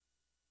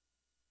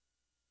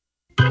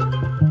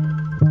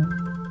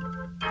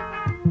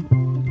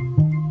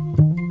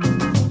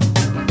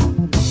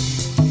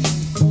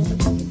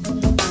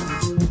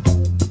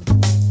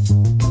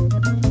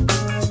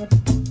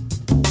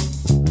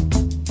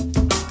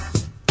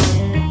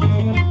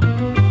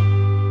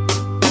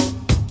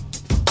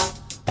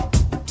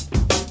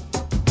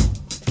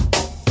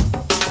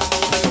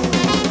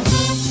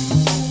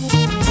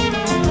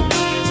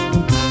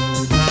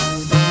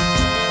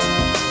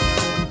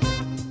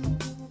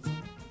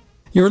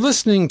You're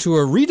listening to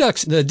a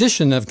Redux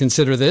edition of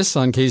Consider This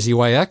on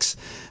KZYX.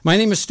 My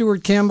name is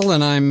Stuart Campbell,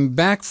 and I'm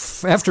back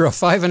after a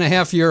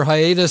 5.5-year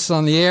hiatus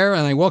on the air,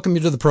 and I welcome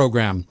you to the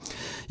program.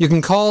 You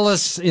can call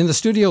us in the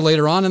studio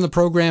later on in the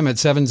program at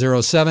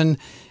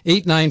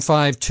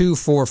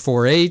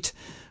 707-895-2448,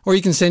 or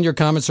you can send your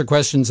comments or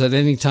questions at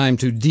any time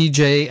to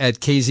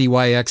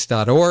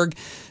dj@kzyx.org.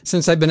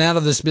 Since I've been out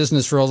of this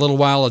business for a little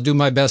while, I'll do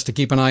my best to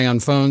keep an eye on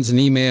phones and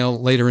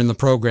email later in the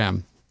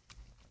program.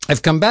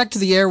 I've come back to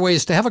the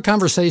airways to have a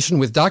conversation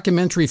with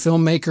documentary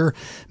filmmaker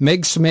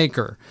Meg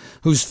Smaker,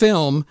 whose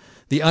film,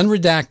 The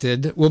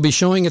Unredacted, will be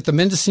showing at the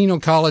Mendocino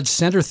College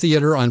Center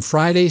Theater on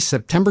Friday,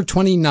 September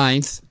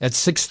 29th at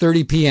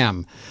 6:30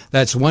 p.m.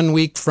 That's 1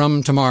 week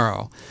from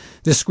tomorrow.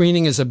 This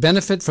screening is a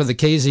benefit for the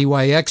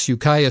KZYX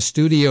Ukiah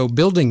Studio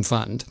Building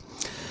Fund.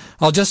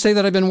 I'll just say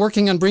that I've been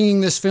working on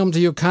bringing this film to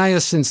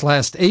Ukiah since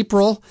last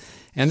April,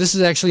 and this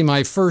is actually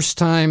my first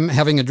time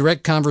having a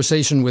direct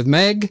conversation with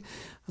Meg.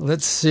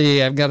 Let's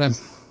see, I've got to,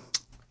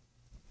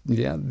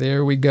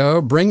 there we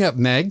go. Bring up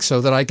Meg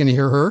so that I can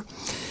hear her.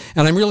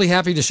 And I'm really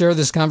happy to share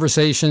this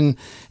conversation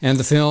and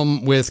the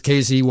film with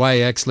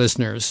KZYX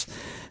listeners.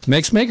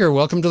 Meg Smaker,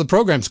 welcome to the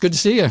program. It's good to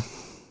see you.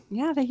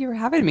 Yeah, thank you for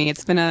having me.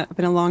 It's been a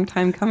long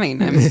time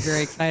coming. I'm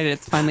very excited.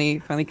 It's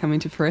finally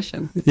coming to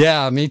fruition.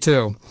 Yeah, me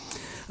too.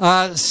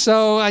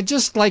 So I'd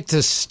just like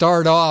to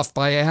start off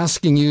by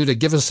asking you to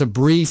give us a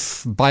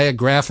brief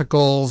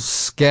biographical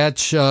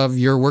sketch of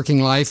your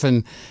working life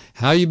and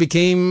how you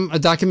became a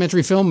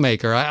documentary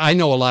filmmaker. I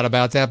know a lot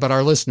about that, but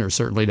our listeners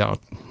certainly don't.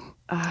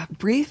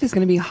 Brief is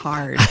going to be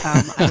hard.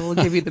 I will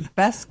give you the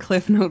best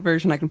Cliff Note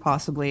version I can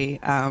possibly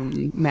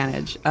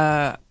manage.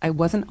 I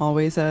wasn't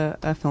always a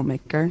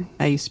filmmaker.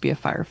 I used to be a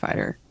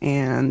firefighter,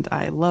 and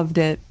I loved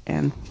it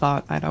and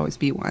thought I'd always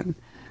be one.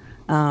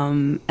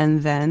 And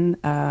then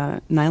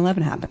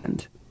 9/11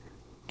 happened,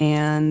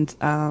 and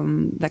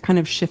that kind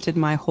of shifted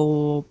my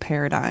whole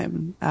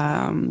paradigm.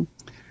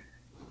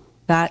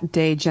 That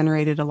day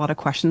generated a lot of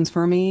questions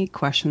for me,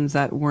 questions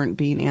that weren't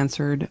being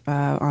answered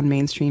on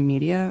mainstream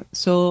media.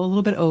 So a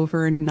little bit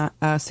over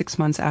 6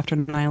 months after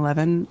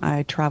 9/11,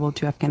 I traveled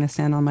to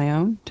Afghanistan on my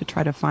own to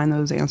try to find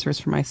those answers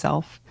for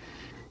myself.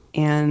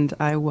 And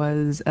I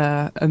was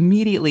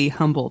immediately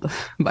humbled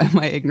by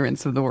my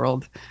ignorance of the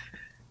world.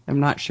 I'm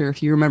not sure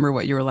if you remember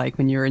what you were like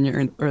when you were in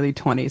your early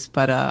 20s,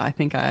 but I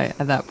think at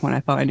that point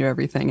I thought I knew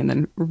everything, and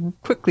then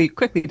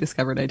quickly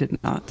discovered I did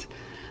not.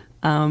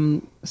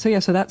 So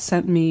that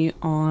sent me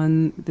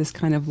on this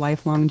kind of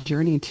lifelong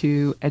journey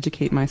to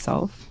educate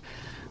myself.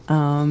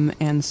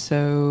 And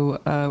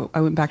so I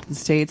went back to the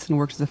States and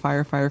worked as a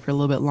firefighter for a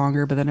little bit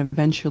longer, but then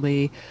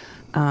eventually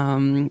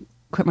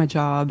quit my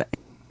job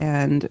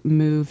and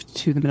moved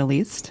to the Middle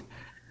East.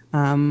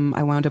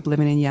 I wound up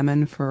living in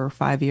Yemen for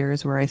 5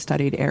 years, where I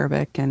studied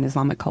Arabic and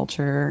Islamic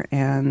culture,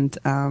 and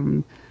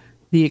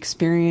the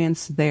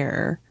experience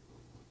there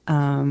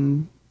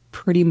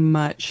pretty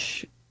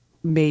much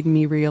made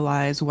me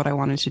realize what I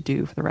wanted to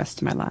do for the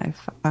rest of my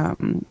life.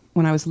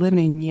 When I was living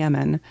in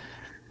Yemen,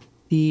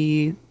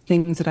 the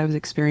things that I was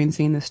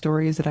experiencing, the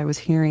stories that I was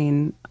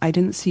hearing, I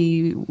didn't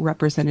see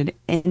represented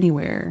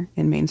anywhere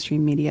in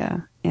mainstream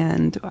media.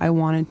 And I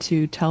wanted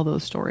to tell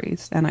those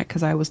stories. And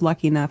because I was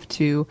lucky enough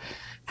to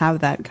have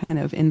that kind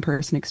of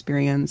in-person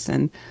experience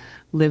and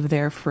live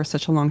there for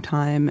such a long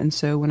time. And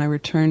so when I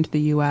returned to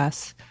the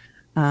U.S.,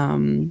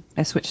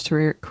 I switched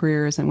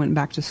careers and went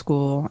back to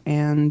school.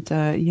 And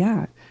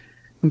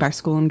went back to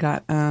school and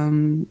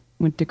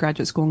went to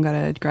graduate school and got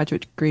a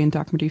graduate degree in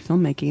documentary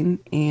filmmaking.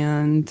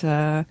 And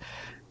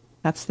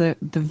that's the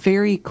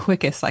very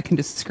quickest I can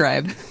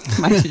describe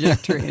my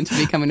trajectory into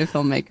becoming a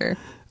filmmaker.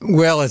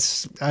 Well,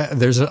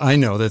 I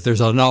know that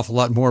there's an awful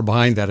lot more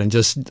behind that, and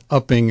just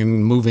upping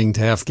and moving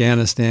to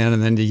Afghanistan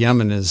and then to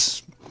Yemen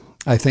is,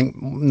 I think,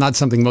 not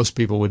something most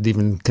people would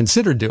even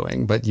consider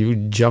doing, but you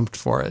jumped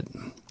for it.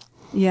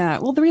 Yeah,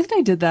 well, the reason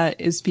I did that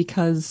is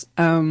because,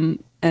 I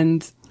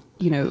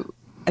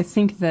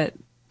think that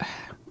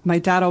my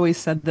dad always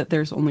said that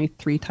there's only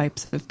 3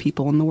 types of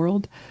people in the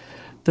world.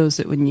 Those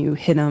that when you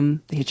hit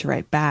them, they hit you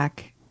right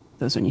back.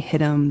 Those when you hit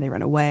them, they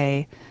run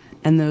away.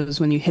 And those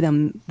when you hit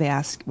them, they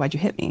ask, why'd you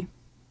hit me?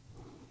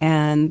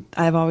 And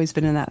I've always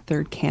been in that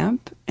third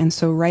camp. And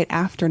so right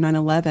after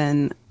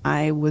 9/11,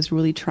 I was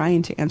really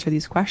trying to answer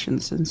these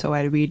questions. And so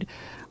I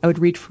would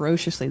read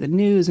ferociously the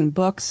news and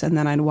books, and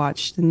then I'd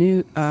watch the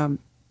news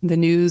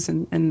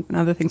and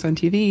other things on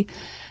TV.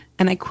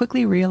 And I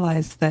quickly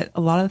realized that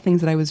a lot of the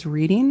things that I was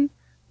reading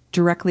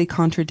directly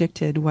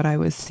contradicted what I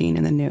was seeing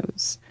in the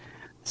news.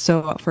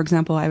 So, for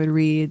example, I would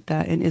read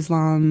that in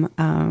Islam,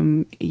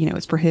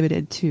 it's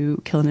prohibited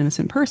to kill an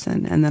innocent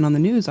person. And then on the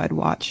news, I'd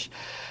watch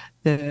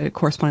the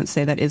correspondents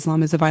say that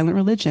Islam is a violent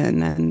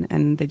religion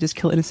and they just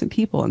kill innocent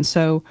people. And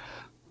so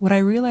what I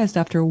realized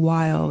after a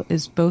while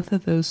is both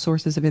of those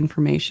sources of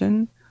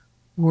information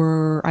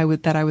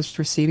that I was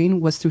receiving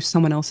was through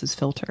someone else's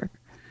filter.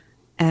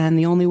 And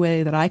the only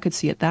way that I could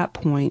see at that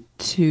point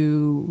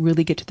to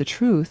really get to the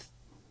truth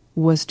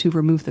was to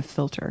remove the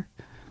filter.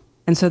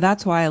 And so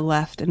that's why I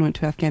left and went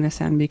to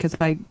Afghanistan, because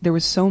there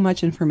was so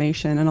much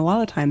information, and a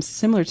lot of times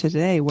similar to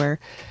today, where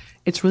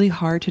it's really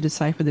hard to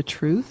decipher the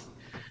truth,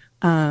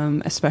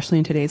 especially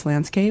in today's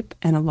landscape.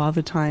 And a lot of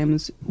the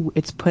times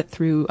it's put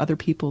through other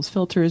people's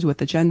filters with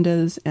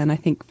agendas. And I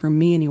think for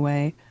me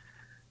anyway,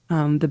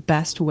 the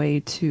best way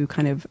to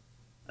kind of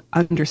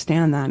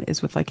understand that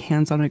is with like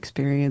hands-on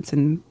experience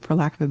and, for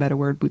lack of a better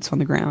word, boots on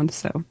the ground.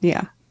 So,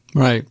 yeah.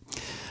 Right.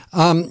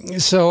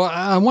 So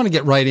I want to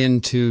get right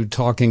into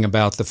talking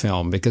about the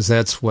film, because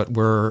that's what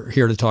we're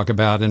here to talk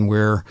about. And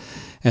we're,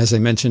 as I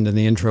mentioned in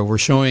the intro, we're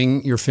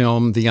showing your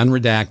film, The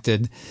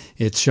Unredacted.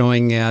 It's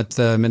showing at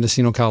the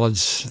Mendocino College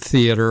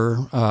Theater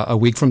a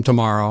week from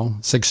tomorrow,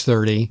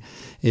 6:30.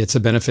 It's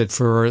a benefit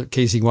for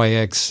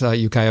KZYX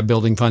Ukiah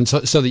Building Fund.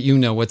 So that you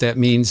know, what that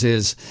means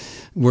is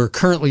we're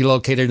currently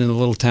located in a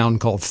little town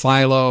called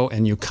Philo,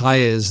 and Ukiah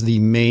is the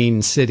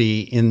main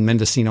city in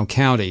Mendocino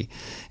County.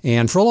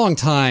 And for a long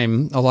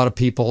time, a lot of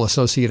people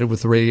associated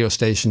with the radio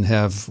station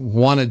have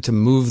wanted to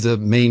move the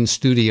main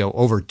studio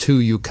over to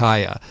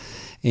Ukiah.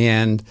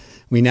 And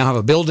we now have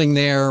a building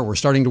there. We're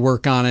starting to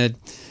work on it.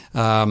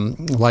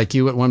 Like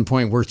you, at one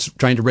point, we're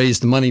trying to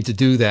raise the money to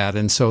do that.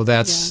 And so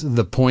that's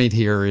the point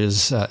here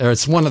is, or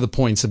it's one of the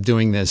points of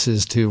doing this,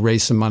 is to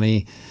raise some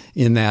money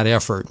in that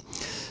effort.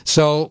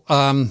 So,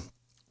 well,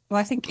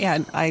 I think,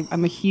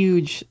 I'm a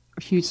huge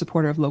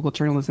supporter of local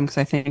journalism, because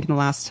I think in the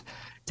last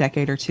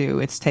decade or two,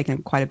 it's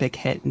taken quite a big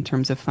hit in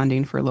terms of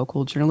funding for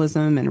local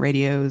journalism and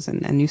radios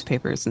and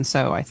newspapers. And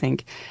so I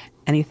think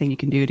anything you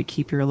can do to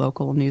keep your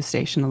local news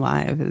station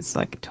alive is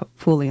like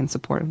fully in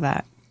support of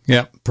that.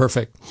 Yeah,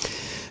 perfect.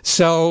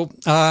 So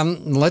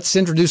let's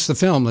introduce the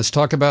film. Let's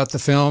talk about the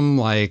film,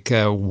 like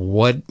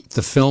what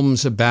the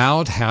film's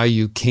about, how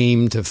you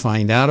came to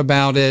find out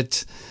about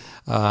it.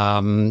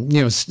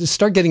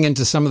 Start getting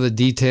into some of the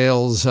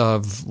details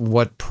of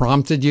what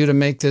prompted you to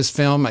make this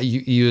film.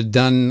 You had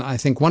done, I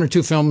think, 1 or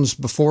 2 films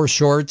before,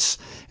 shorts,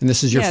 and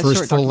this is your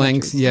first full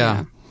length.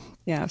 Yeah.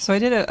 So I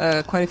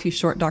did quite a few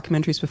short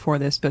documentaries before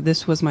this, but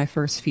this was my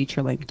first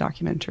feature length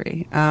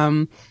documentary.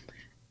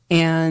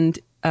 And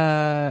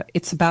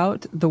it's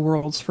about the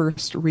world's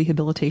first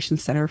rehabilitation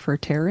center for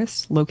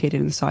terrorists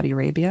located in Saudi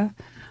Arabia.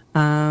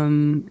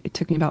 It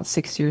took me about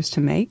 6 years to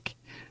make.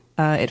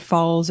 It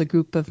follows a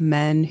group of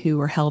men who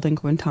were held in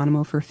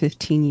Guantanamo for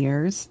 15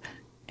 years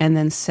and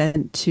then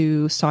sent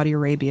to Saudi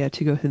Arabia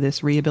to go through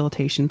this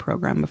rehabilitation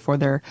program before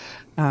they're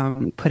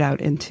put out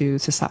into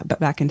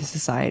back into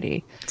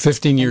society.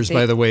 15 years,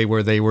 by the way,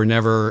 where they were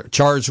never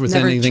charged with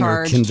anything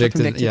or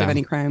convicted of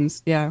any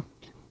crimes. Yeah.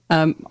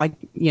 As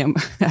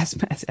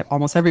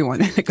almost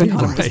everyone at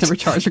Guantanamo was never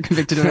charged or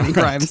convicted of any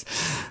crimes.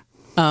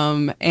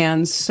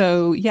 And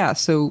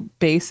so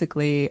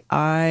basically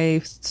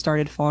I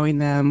started following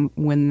them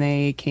when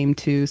they came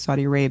to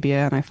Saudi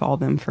Arabia, and I followed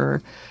them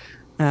for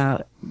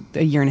a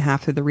year and a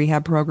half through the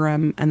rehab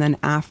program. And then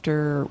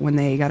after, when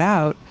they got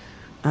out,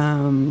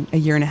 a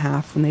year and a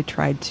half, when they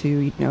tried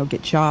to,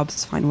 get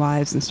jobs, find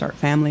wives, and start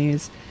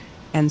families.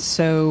 And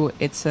so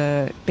it's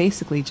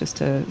basically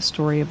just a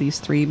story of these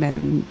 3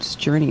 men's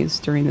journeys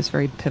during this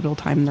very pivotal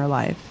time in their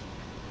life.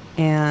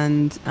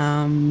 And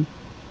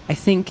I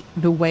think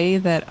the way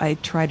that I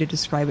try to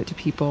describe it to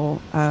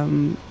people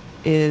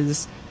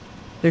is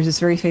there's this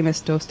very famous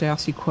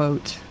Dostoevsky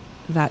quote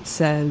that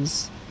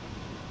says,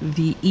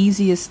 "The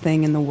easiest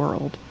thing in the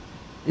world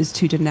is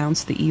to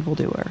denounce the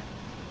evildoer.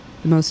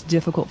 The most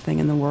difficult thing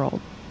in the world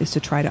is to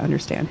try to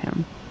understand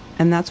him."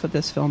 And that's what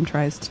this film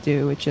tries to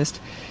do.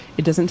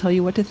 It doesn't tell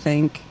you what to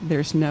think.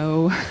 There's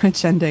no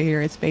agenda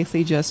here. It's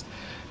basically just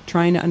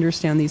trying to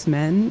understand these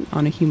men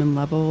on a human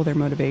level, their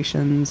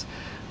motivations,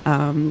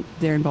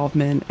 their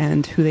involvement,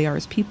 and who they are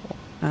as people.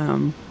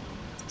 And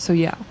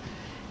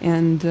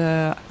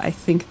I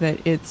think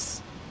that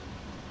it's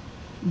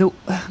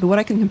what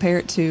I can compare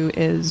it to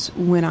is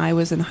when I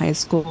was in high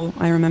school.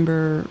 I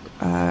remember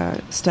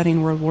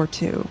studying World War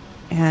II,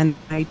 and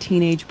my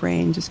teenage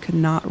brain just could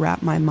not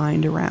wrap my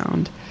mind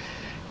around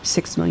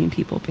 6 million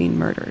people being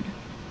murdered.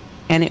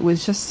 And it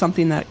was just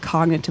something that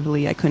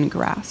cognitively I couldn't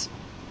grasp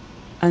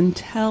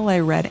until I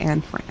read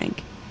Anne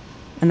Frank.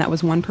 And that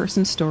was one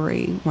person's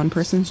story, one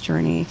person's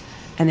journey.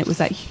 And it was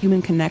that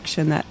human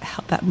connection,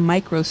 that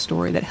micro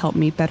story that helped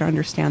me better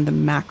understand the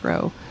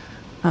macro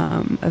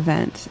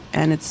event.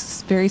 And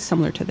it's very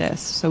similar to this.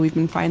 So we've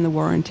been fighting the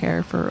war on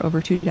terror for over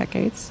 2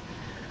 decades.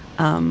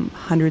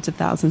 Hundreds of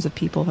thousands of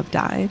people have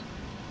died.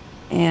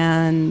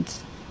 And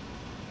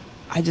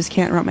I just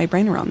can't wrap my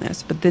brain around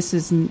this. But this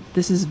is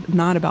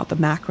not about the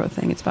macro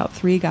thing. It's about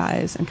 3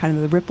 guys and kind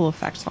of the ripple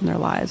effects on their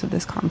lives of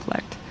this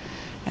conflict.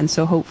 And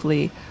so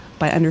hopefully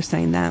by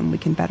understanding them, we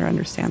can better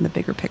understand the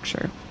bigger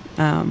picture.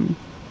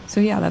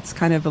 That's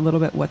kind of a little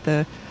bit what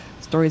the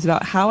story is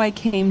about. How I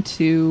came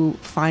to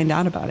find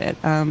out about it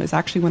is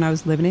actually when I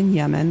was living in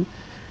Yemen.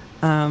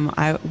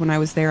 When I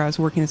was there, I was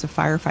working as a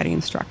firefighting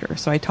instructor.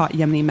 So I taught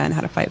Yemeni men how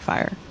to fight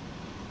fire.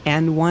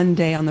 And one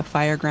day on the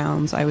fire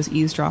grounds, I was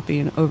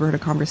eavesdropping and overheard a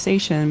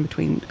conversation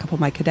between a couple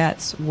of my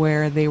cadets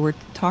where they were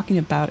talking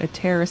about a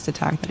terrorist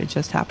attack that had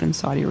just happened in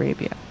Saudi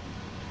Arabia.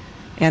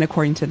 And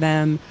according to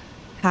them,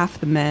 half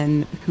the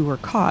men who were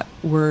caught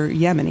were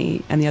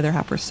Yemeni and the other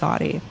half were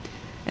Saudi.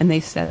 And they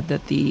said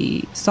that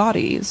the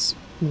Saudis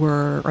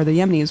were, or the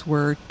Yemenis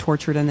were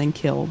tortured and then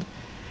killed.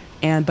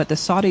 But the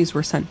Saudis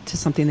were sent to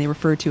something they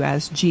referred to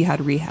as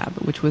Jihad Rehab,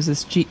 which was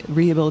this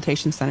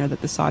rehabilitation center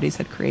that the Saudis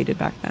had created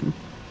back then.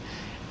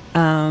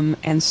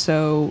 And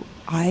so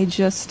I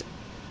just,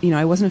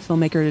 I wasn't a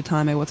filmmaker at the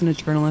time, I wasn't a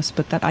journalist,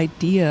 but that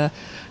idea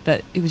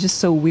that it was just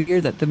so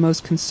weird that the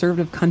most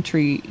conservative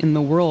country in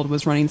the world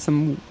was running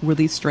some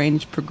really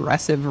strange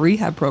progressive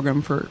rehab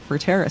program for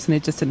terrorists, and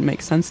it just didn't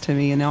make sense to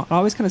me. And it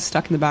always kind of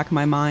stuck in the back of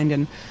my mind,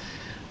 and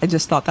I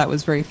just thought that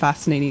was very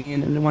fascinating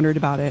and wondered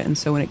about it. And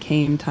so when it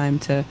came time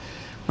when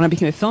I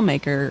became a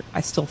filmmaker, I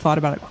still thought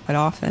about it quite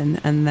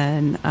often. And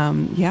then,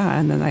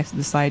 and then I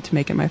decided to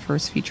make it my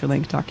first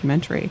feature-length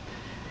documentary.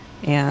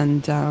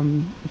 And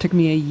it took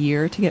me a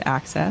year to get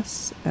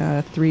access,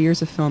 3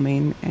 years of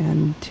filming,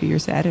 and 2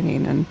 years of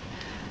editing.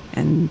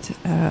 And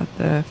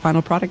the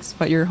final product is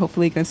what you're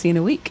hopefully going to see in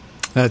a week.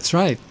 That's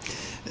right.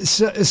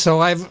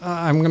 So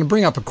I'm going to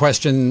bring up a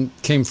question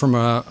came from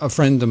a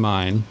friend of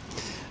mine.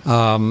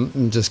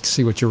 And just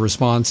see what your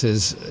response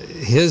is.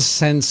 His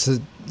sense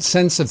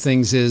of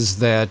things is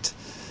that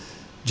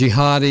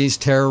jihadis,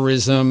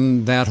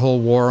 terrorism, that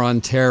whole war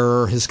on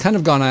terror has kind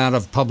of gone out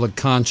of public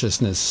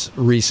consciousness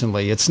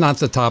recently. It's not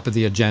the top of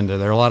the agenda.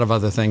 There are a lot of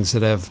other things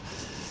that have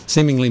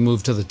seemingly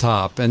moved to the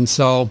top. And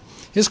so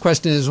his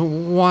question is,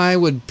 why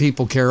would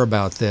people care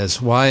about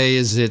this? Why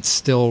is it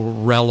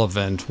still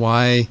relevant?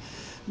 Why?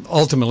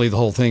 Ultimately, the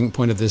whole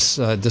point of this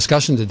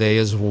discussion today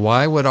is,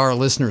 why would our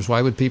listeners,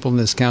 why would people in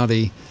this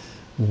county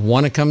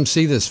want to come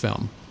see this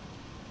film?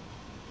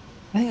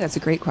 I think that's a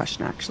great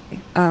question,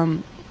 actually.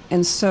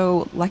 And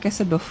so, like I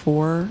said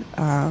before,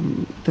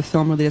 the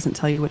film really doesn't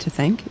tell you what to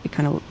think. It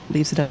kind of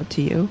leaves it up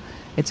to you.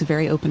 It's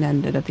very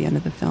open-ended at the end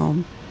of the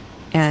film.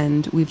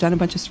 And we've done a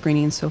bunch of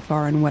screenings so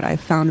far, and what I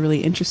found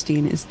really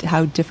interesting is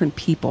how different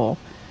people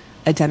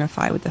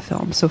identify with the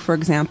film. So, for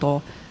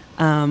example,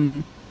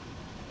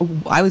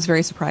 I was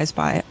very surprised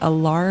by a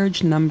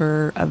large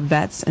number of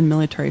vets and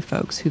military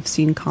folks who've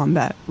seen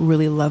combat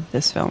really love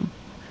this film.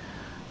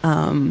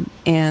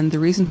 And the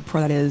reason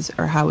for that is,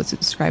 or how it's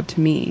described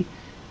to me,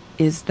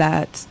 is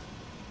that,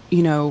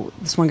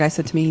 this one guy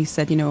said to me, he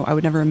said, I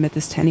would never admit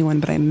this to anyone,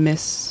 but I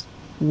miss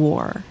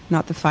war.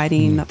 Not the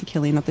fighting, not the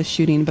killing, not the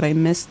shooting, but I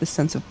miss the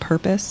sense of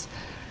purpose,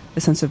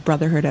 the sense of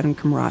brotherhood and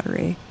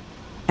camaraderie.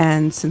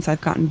 And since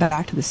I've gotten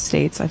back to the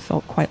States, I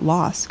felt quite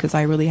lost because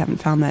I really haven't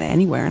found that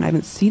anywhere, and I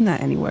haven't seen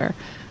that anywhere.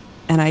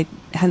 And I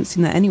hadn't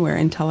seen that anywhere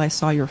until I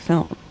saw your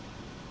film.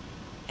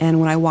 And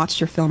when I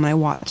watched your film and I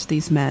watched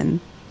these men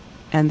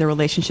and their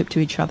relationship to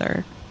each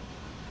other,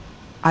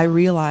 I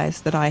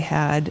realized that I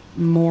had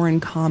more in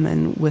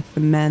common with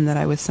the men that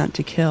I was sent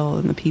to kill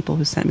than the people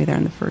who sent me there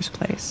in the first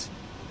place.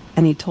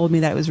 And he told me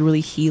that it was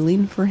really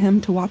healing for him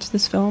to watch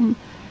this film,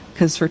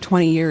 because for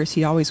 20 years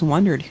he always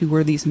wondered who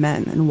were these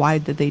men and why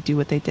did they do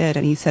what they did.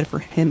 And he said for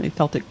him it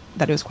felt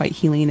that it was quite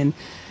healing and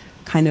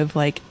kind of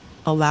like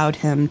allowed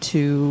him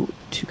to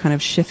kind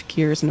of shift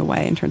gears in a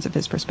way in terms of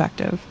his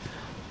perspective.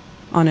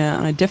 On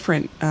a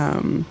different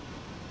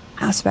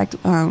aspect,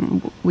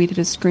 we did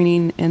a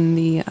screening in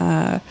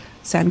the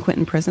San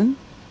Quentin prison,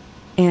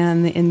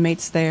 and the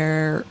inmates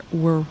there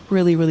were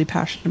really, really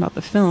passionate about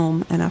the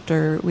film. And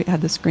after we had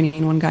the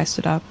screening, one guy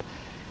stood up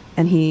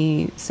and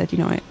he said,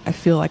 I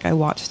feel like I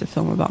watched a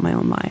film about my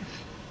own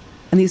life.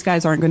 And these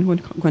guys aren't going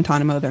to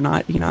Guantanamo. They're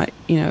not, part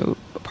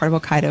of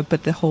Al-Qaeda,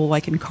 but the whole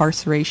like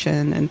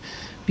incarceration and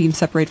being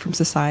separated from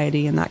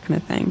society and that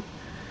kind of thing.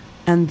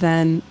 And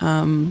then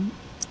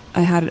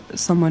I had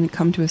someone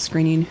come to a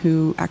screening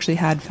who actually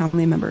had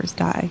family members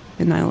die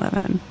in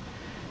 9/11.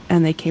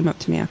 And they came up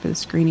to me after the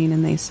screening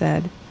and they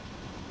said,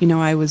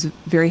 I was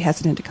very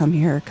hesitant to come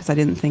here because I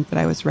didn't think that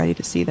I was ready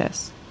to see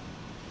this.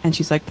 And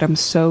she's like, but I'm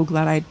so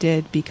glad I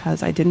did,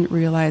 because I didn't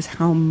realize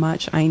how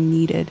much I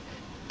needed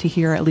to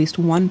hear at least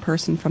one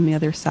person from the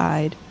other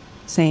side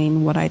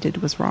saying what I did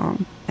was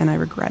wrong and I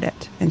regret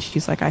it. And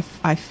she's like, I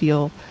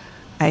feel,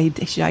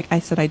 she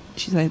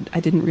said, I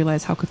didn't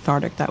realize how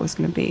cathartic that was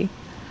going to be.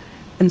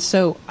 And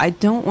so I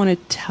don't want to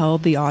tell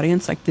the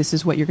audience, like, this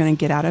is what you're going to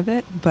get out of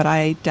it, but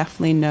I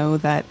definitely know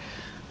that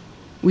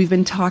we've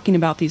been talking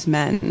about these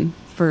men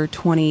for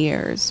 20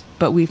 years,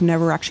 but we've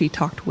never actually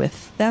talked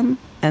with them.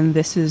 And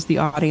this is the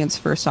audience's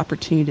first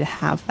opportunity to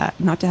have that,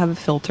 not to have a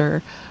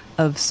filter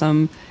of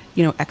some,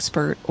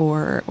 expert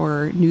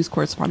or news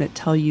correspondent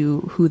tell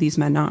you who these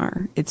men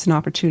are. It's an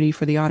opportunity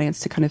for the audience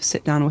to kind of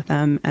sit down with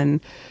them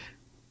and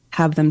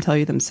have them tell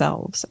you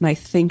themselves. And I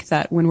think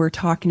that when we're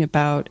talking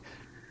about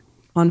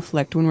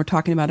conflict, when we're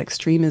talking about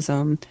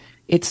extremism,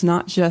 it's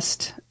not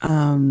just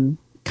kind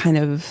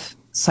of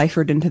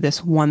ciphered into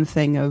this one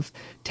thing of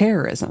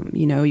terrorism.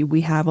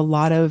 We have a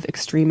lot of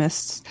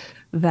extremists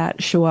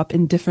that show up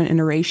in different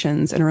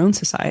iterations in our own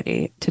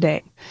society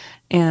today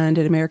and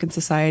in American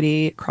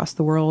society across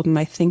the world. And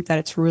I think that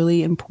it's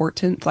really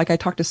important. Like, I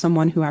talked to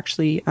someone who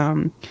actually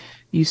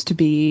used to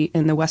be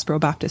in the Westboro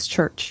Baptist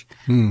Church.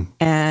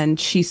 And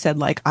she said,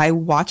 like, I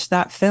watched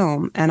that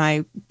film and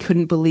I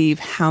couldn't believe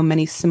how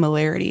many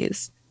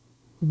similarities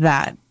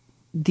that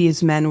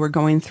these men were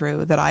going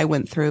through that I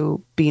went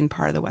through being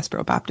part of the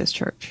Westboro Baptist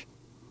Church.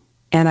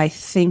 And I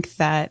think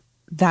that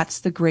that's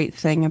the great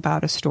thing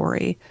about a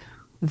story,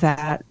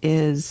 that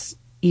is,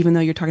 even though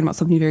you're talking about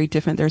something very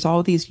different, there's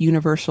all these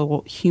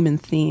universal human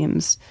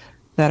themes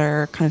that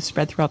are kind of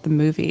spread throughout the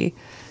movie.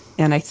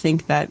 And I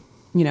think that,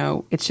 you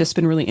know, it's just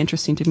been really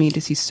interesting to me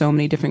to see so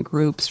many different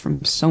groups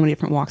from so many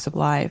different walks of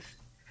life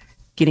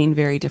getting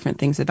very different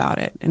things about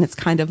it. And it's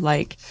kind of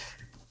like,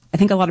 I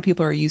think a lot of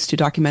people are used to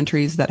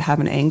documentaries that have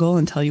an angle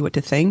and tell you what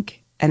to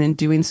think. And in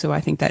doing so, I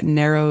think that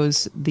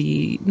narrows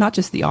not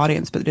just the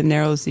audience, but it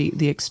narrows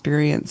the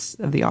experience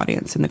of the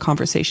audience and the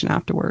conversation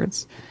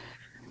afterwards.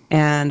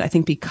 And I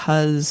think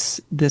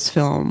because this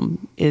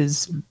film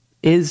is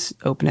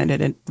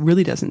open-ended, it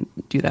really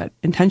doesn't do that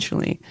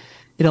intentionally.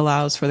 It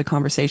allows for the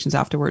conversations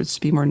afterwards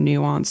to be more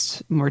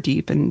nuanced, more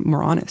deep, and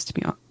more honest.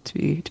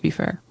 To be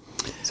fair.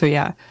 So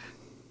yeah.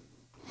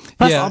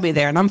 Plus, I'll be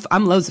there, and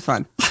I'm loads of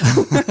fun.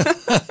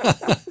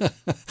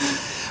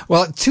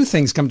 Well, two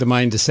things come to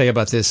mind to say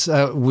about this.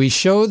 We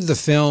showed the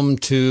film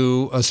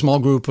to a small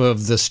group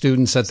of the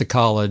students at the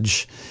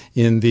college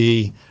in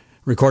the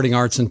Recording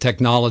Arts and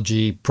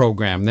Technology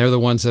program. They're the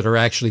ones that are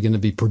actually going to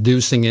be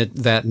producing it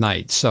that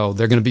night. So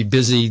they're going to be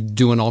busy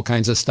doing all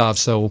kinds of stuff.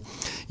 So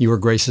you were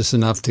gracious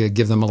enough to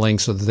give them a link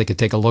so that they could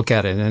take a look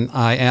at it. And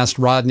I asked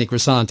Rodney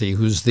Crisanti,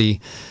 who's the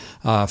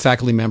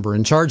faculty member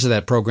in charge of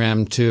that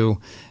program, to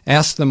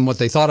ask them what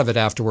they thought of it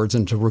afterwards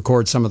and to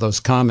record some of those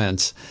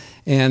comments.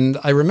 And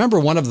I remember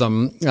one of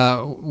them,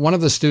 one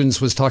of the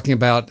students was talking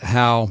about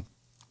how,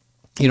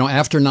 you know,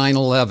 after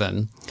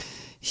 9/11,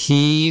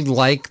 he,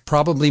 like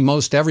probably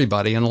most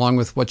everybody, and along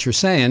with what you're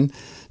saying,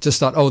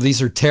 just thought, oh,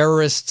 these are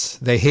terrorists.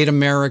 They hate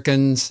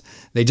Americans.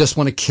 They just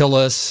want to kill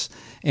us.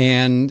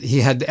 And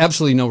he had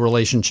absolutely no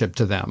relationship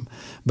to them.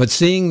 But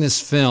seeing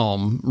this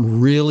film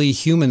really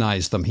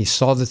humanized them. He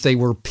saw that they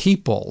were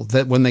people,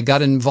 that when they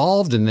got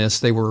involved in this,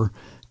 they were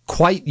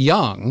quite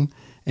young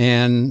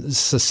and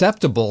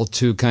susceptible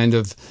to kind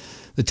of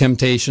the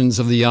temptations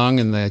of the young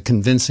and the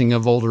convincing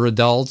of older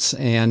adults.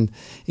 And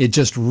it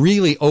just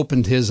really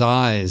opened his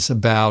eyes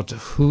about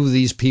who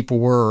these people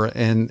were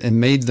and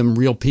made them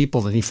real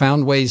people. And he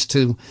found ways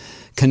to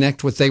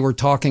connect what they were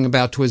talking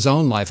about to his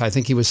own life. I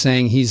think he was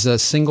saying he's a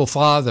single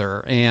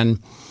father. And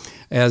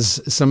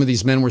as some of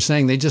these men were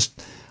saying, they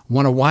just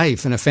want a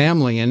wife and a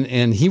family.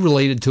 And he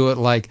related to it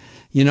like,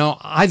 you know,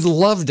 I'd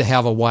love to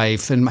have a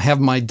wife and have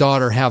my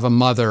daughter have a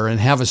mother and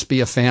have us be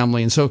a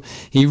family. And so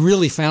he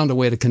really found a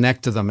way to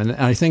connect to them. And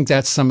I think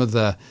that's some of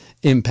the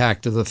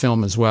impact of the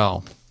film as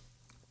well.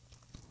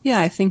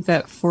 Yeah, I think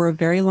that for a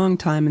very long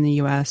time in the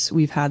U.S.,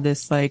 we've had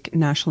this like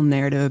national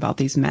narrative about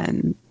these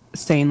men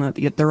saying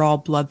that they're all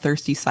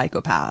bloodthirsty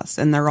psychopaths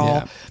and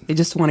they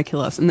just want to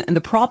kill us. And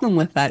the problem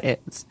with that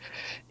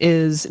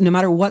is no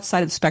matter what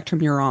side of the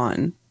spectrum you're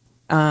on,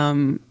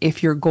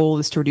 if your goal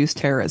is to reduce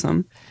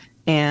terrorism,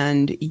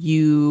 and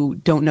you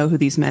don't know who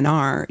these men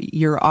are,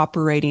 you're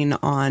operating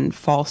on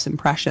false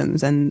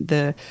impressions, and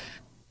the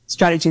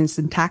strategies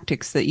and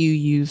tactics that you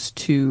use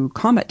to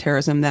combat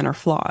terrorism then are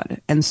flawed.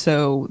 And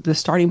so the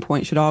starting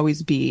point should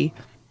always be,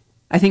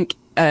 I think,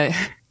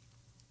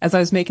 as I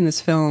was making this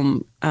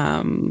film,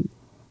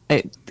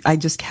 I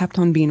just kept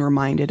on being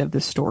reminded of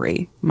the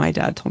story my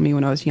dad told me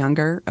when I was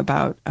younger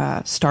about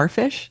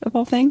starfish, of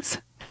all things.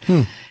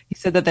 He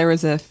said that there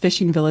was a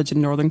fishing village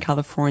in Northern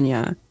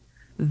California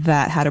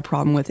that had a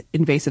problem with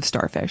invasive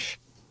starfish.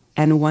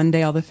 And one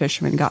day all the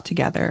fishermen got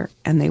together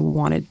and they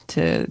wanted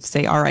to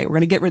say, all right, we're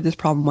going to get rid of this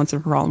problem once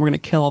and for all, and we're going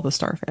to kill all the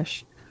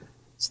starfish.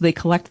 So they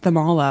collected them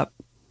all up,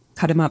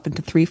 cut them up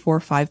into 3, 4,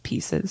 5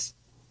 pieces.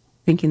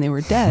 Thinking they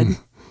were dead,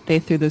 they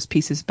threw those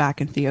pieces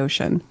back into the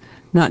ocean,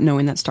 not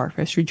knowing that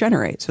starfish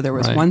regenerate. So there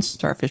was one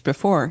starfish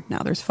before, now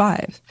there's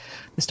 5.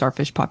 The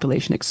starfish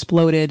population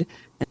exploded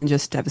and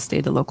just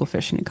devastated the local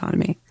fishing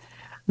economy.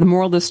 The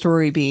moral of the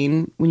story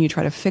being, when you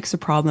try to fix a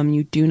problem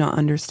you do not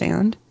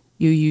understand,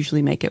 you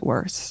usually make it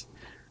worse.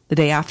 The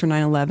day after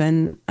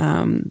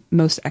 9/11,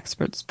 most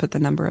experts put the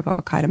number of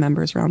Al-Qaeda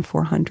members around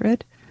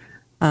 400.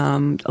 A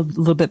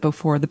little bit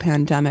before the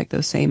pandemic,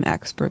 those same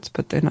experts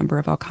put the number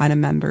of Al-Qaeda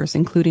members,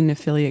 including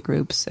affiliate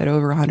groups, at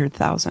over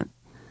 100,000.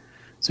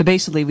 So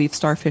basically, we've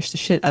starfished the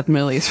shit out of the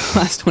Middle East for the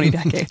last 20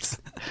 decades.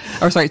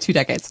 2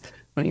 decades,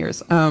 20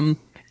 years. And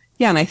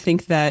I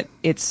think that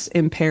it's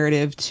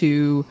imperative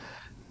to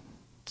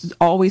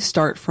always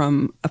start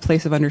from a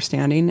place of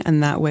understanding,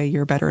 and that way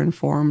you're better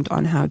informed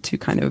on how to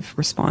kind of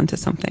respond to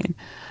something.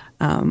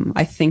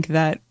 I think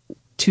that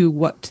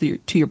to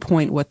your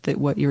point,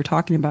 what you were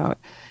talking about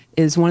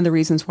is one of the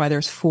reasons why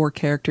there's 4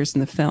 characters in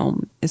the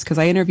film is because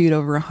I interviewed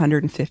over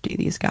 150 of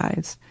these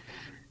guys.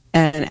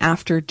 And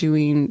after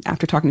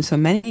talking to so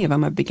many of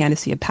them, I began to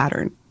see a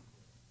pattern.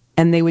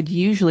 And they would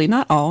usually,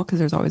 not all, because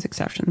there's always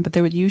exceptions, but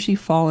they would usually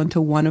fall into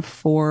one of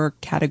 4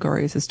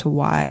 categories as to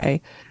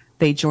why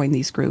they join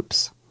these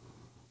groups.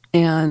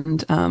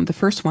 And the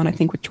first one, I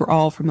think, which we're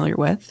all familiar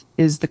with,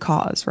 is the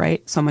cause,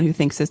 right? Someone who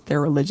thinks it's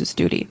their religious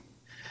duty.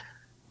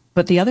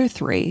 But the other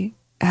three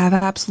have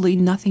absolutely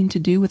nothing to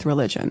do with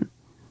religion.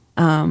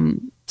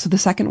 So the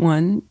second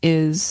one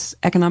is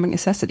economic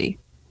necessity,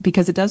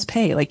 because it does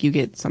pay. Like, you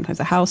get sometimes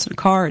a house and a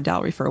car, a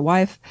dowry for a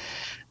wife.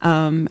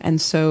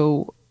 And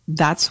so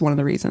that's one of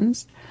the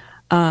reasons.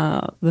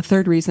 The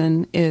third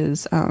reason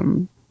is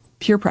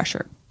peer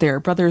pressure. Their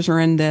brothers are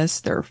in this,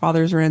 their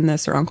fathers are in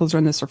this, their uncles are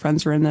in this, their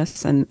friends are in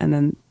this, and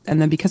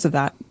then because of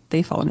that,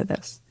 they fall into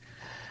this.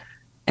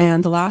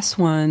 And the last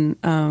one,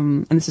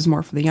 and this is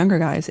more for the younger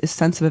guys, is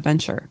sense of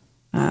adventure.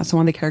 So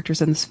one of the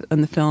characters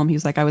in the film,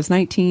 he's like, I was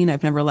 19,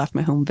 I've never left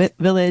my home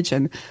village,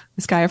 and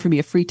this guy offered me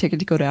a free ticket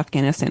to go to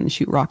Afghanistan and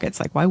shoot rockets.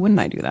 Like, why wouldn't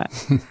I do that?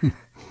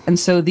 And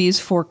so these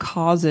four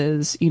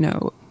causes,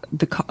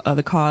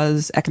 the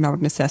cause,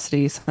 economic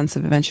necessity, sense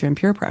of adventure, and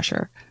peer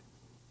pressure,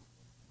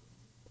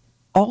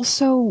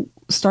 also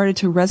started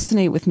to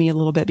resonate with me a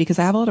little bit, because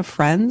I have a lot of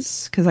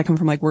friends, because I come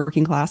from like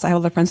working class. I have a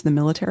lot of friends in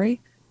the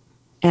military,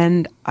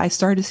 and I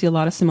started to see a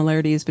lot of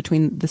similarities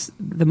between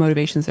the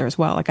motivations there as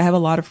well. Like, I have a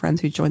lot of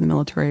friends who joined the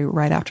military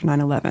right after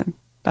 9/11.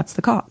 That's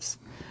the cause.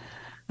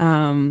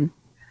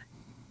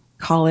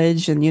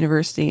 College and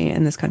university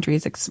in this country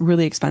is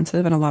really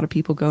expensive, and a lot of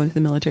people go into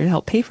the military to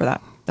help pay for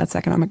that. That's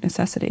economic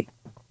necessity.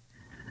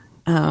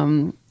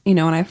 And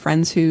I have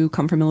friends who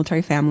come from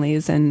military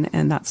families, and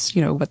that's,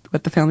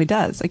 what the family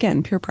does.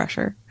 Again, peer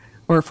pressure,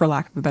 or for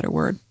lack of a better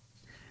word.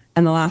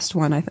 And the last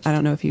one, I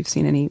don't know if you've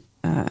seen any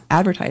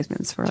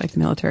advertisements for like the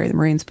military, the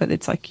Marines, but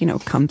it's like,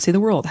 come see the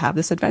world, have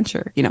this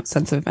adventure,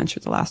 sense of adventure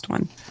is the last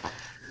one.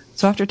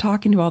 So after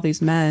talking to all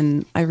these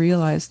men, I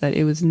realized that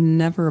it was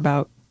never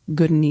about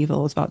good and evil,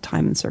 it was about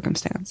time and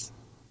circumstance.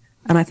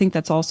 And I think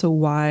that's also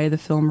why the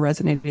film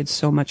resonated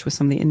so much with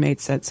some of the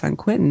inmates at San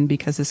Quentin,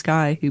 because this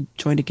guy who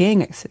joined a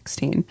gang at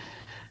 16,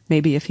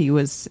 maybe if he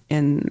was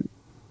in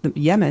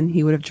Yemen,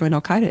 he would have joined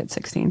Al Qaeda at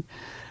 16.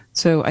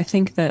 So I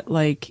think that,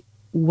 like,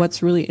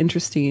 what's really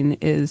interesting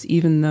is,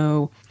 even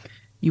though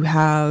you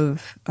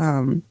have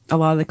a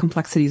lot of the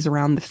complexities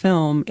around the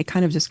film, it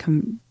kind of just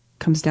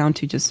comes down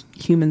to just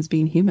humans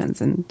being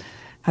humans and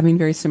having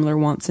very similar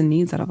wants and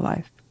needs out of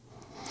life.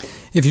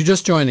 If you're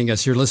just joining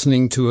us, you're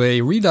listening to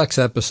a Redux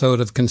episode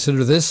of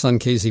Consider This on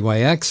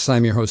KZYX.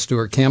 I'm your host,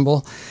 Stuart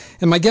Campbell,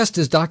 and my guest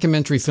is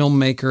documentary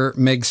filmmaker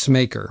Meg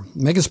Smaker.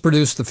 Meg has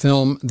produced the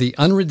film The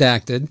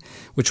Unredacted,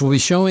 which will be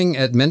showing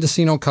at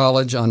Mendocino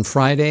College on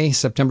Friday,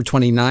 September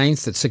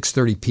 29th at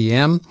 6:30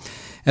 p.m.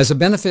 as a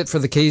benefit for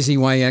the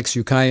KZYX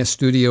Ukiah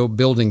Studio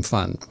Building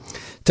Fund.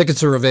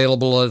 Tickets are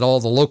available at all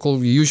the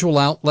local usual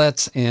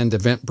outlets and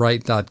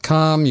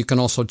eventbrite.com. You can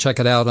also check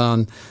it out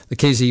on the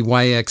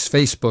KZYX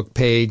Facebook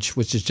page,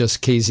 which is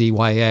just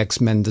KZYX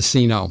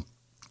Mendocino.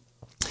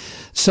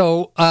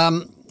 So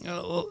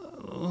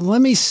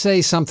let me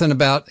say something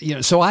about,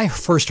 so I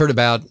first heard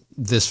about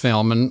this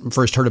film and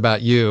first heard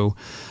about you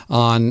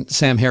on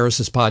Sam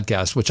Harris's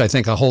podcast, which I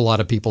think a whole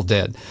lot of people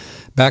did.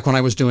 Back when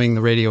I was doing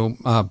the radio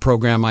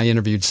program, I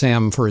interviewed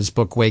Sam for his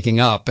book,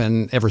 Waking Up.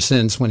 And ever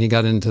since, when he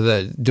got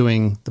into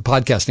doing the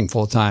podcasting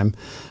full time,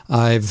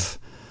 I've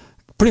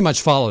pretty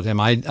much followed him.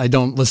 I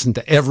don't listen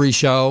to every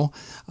show,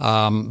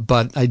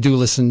 but I do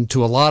listen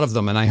to a lot of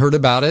them. And I heard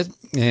about it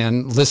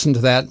and listened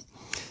to that.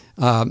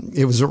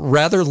 It was a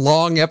rather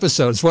long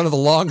episode. It's one of the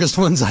longest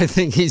ones I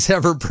think he's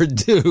ever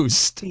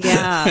produced.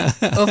 Yeah.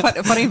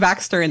 Funny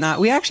backstory in that.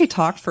 We actually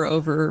talked for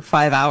over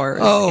 5 hours.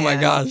 Oh, my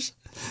gosh.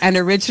 And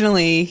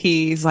originally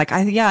he's like,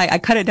 I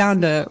cut it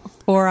down to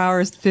 4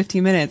 hours,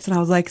 50 minutes. And I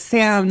was like,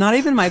 Sam, not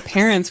even my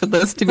parents would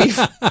listen to me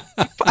for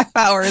 5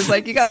 hours.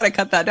 Like, you got to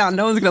cut that down.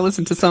 No one's going to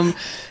listen to some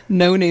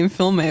no-name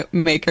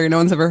filmmaker no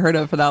one's ever heard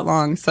of for that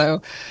long.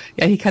 So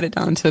yeah, he cut it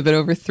down to a bit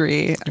over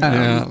 3.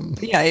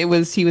 He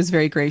was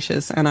very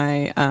gracious. And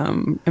I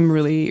am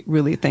really,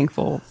 really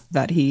thankful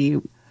that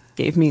he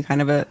gave me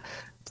kind of a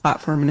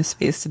platform and a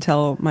space to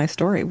tell my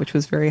story, which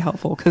was very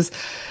helpful. Because,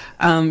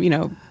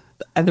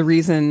 the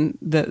reason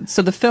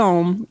the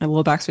film, a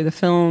little backstory, the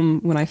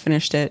film, when I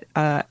finished it,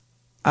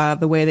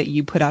 the way that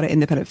you put out an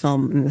independent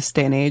film in this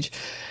day and age,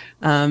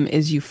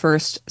 is you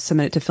first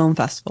submit it to film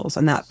festivals,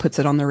 and that puts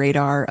it on the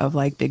radar of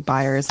like big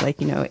buyers like,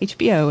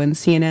 HBO and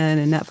CNN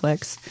and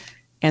Netflix.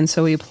 And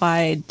so we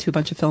applied to a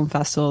bunch of film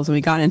festivals, and we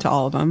got into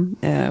all of them.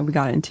 We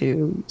got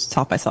into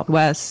South by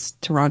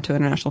Southwest, Toronto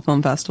International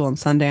Film Festival, and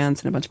Sundance,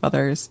 and a bunch of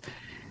others.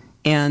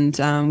 And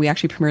we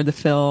actually premiered the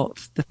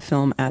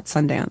film at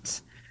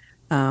Sundance.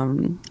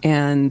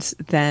 And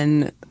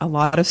then a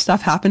lot of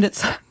stuff happened at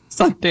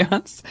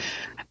Sundance,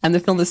 and the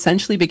film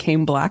essentially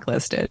became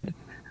blacklisted.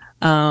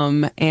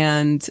 And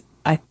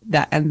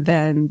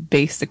then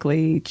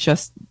basically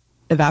just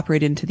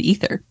evaporated into the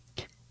ether.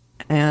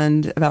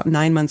 And about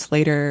 9 months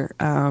later,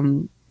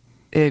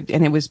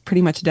 it was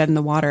pretty much dead in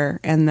the water.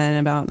 And then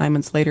about 9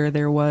 months later,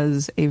 there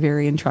was a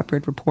very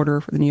intrepid reporter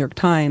for the New York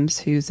Times,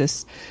 who's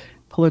this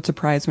Pulitzer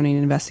Prize-winning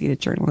investigative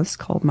journalist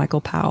called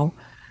Michael Powell.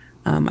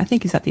 I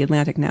think he's at the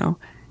Atlantic now.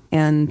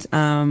 And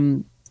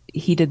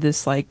he did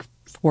this like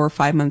 4 or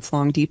 5 months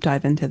long deep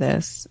dive into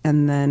this,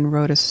 and then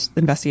wrote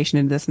investigation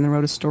into this, and then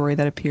wrote a story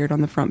that appeared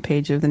on the front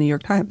page of the New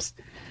York Times,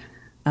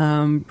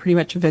 pretty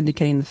much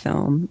vindicating the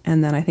film.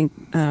 And then I think,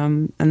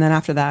 and then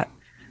after that,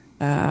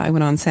 I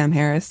went on Sam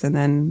Harris, and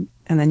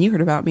then you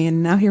heard about me,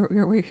 and now here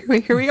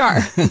we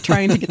are,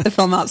 trying to get the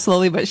film out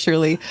slowly but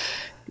surely,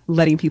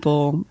 letting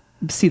people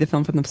see the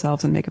film for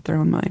themselves and make up their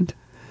own mind.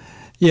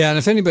 Yeah, and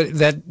if anybody,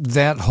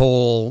 that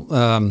whole,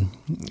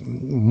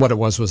 what it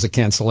was a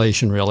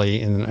cancellation,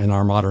 really, in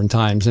our modern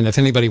times. And if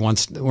anybody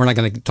wants, we're not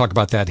going to talk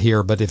about that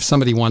here, but if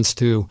somebody wants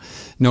to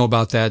know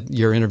about that,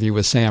 your interview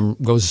with Sam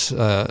goes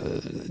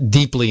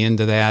deeply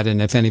into that.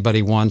 And if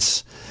anybody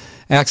wants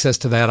access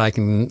to that, I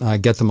can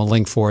get them a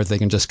link for it. They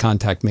can just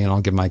contact me, and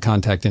I'll give my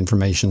contact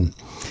information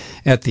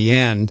at the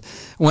end.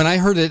 When I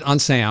heard it on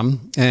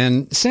Sam,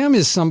 and Sam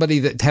is somebody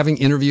that, having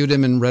interviewed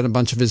him and read a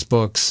bunch of his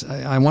books,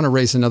 I want to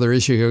raise another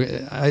issue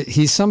here.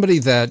 He's somebody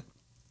that,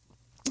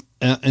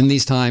 in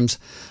these times,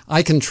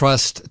 I can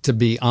trust to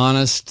be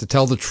honest, to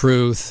tell the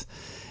truth.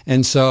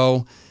 And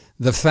so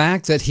the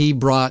fact that he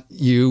brought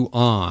you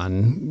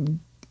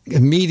on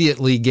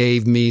immediately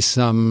gave me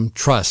some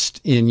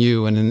trust in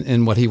you and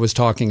in what he was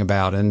talking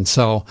about. And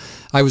so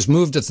I was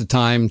moved at the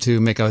time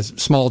to make a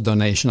small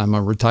donation. I'm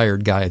a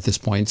retired guy at this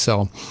point,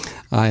 so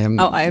I am.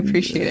 Oh, I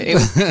appreciate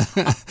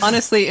it.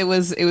 Honestly, it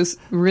was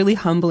really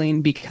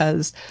humbling,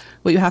 because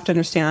what you have to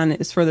understand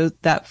is, for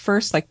that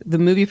first, like, the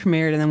movie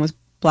premiered and then was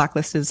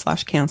blacklisted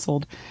 /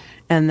 canceled.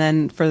 And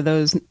then for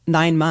those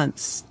 9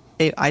 months,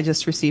 I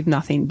just received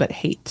nothing but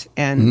hate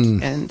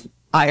and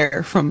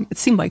ire from, it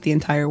seemed like, the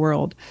entire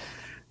world.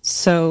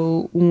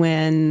 So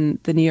when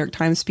the New York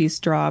Times piece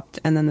dropped,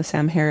 and then the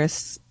Sam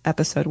Harris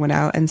episode went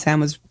out, and Sam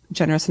was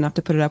generous enough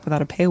to put it up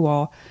without a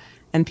paywall,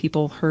 and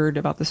people heard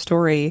about the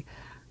story,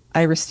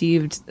 I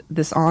received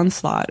this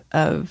onslaught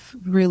of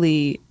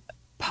really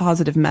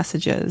positive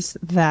messages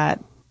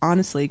that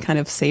honestly kind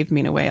of saved me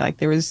in a way. Like,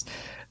 there was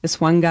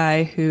this one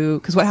guy who,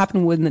 because what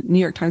happened when the New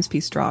York Times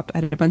piece dropped, I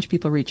had a bunch of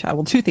people reach out.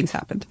 Well, two things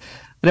happened.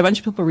 But a bunch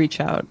of people reach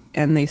out,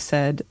 and they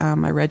said, I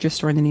read your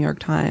story in the New York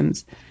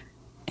Times,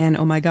 and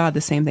oh my God,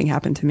 the same thing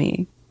happened to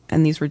me.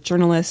 And these were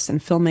journalists and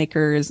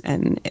filmmakers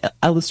and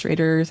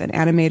illustrators and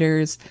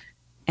animators.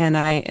 And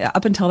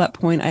up until that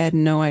point, I had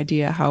no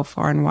idea how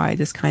far and wide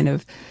this kind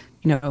of,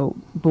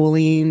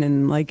 bullying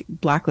and, like,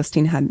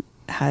 blacklisting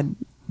had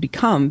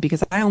become,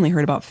 because I only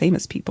heard about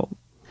famous people.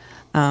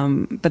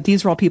 But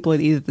these were all people at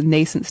either the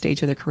nascent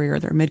stage of their career or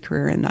their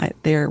mid-career, and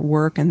their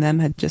work and them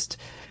had just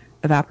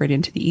evaporated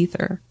into the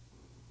ether.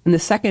 And the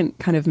second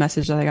kind of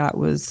message that I got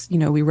was,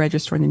 we read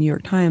your story in the New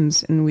York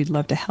Times, and we'd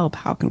love to help.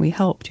 How can we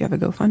help? Do you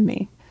have a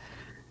GoFundMe?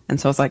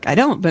 And so I was like, I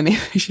don't, but maybe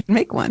I should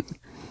make one.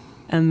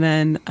 And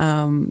then,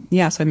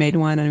 so I made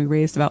one, and we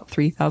raised about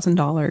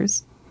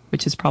 $3,000,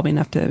 which is probably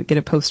enough to get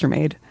a poster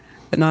made,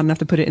 but not enough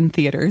to put it in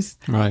theaters.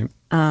 Right.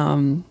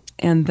 And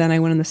then I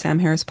went on the Sam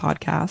Harris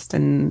podcast,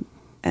 and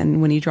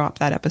when he dropped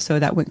that episode,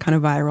 that went kind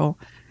of viral.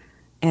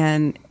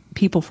 And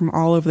people from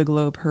all over the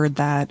globe heard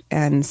that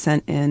and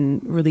sent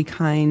in really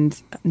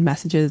kind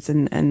messages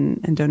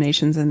and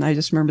donations. And I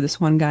just remember this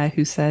one guy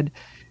who said,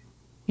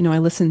 I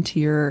listened to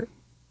your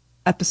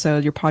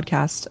episode, your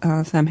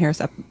podcast, Sam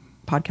Harris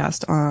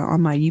podcast,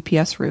 on my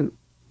UPS route.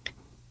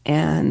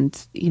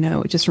 And,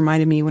 it just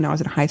reminded me when I was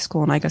in high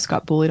school and I just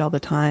got bullied all the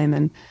time.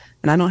 And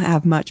I don't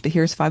have much, but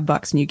here's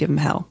 $5 and you give them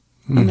hell.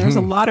 Mm-hmm. And there's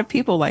a lot of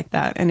people like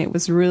that. And it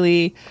was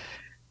really,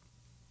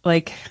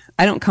 like,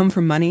 I don't come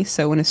from money,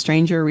 so when a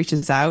stranger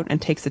reaches out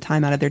and takes the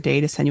time out of their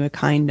day to send you a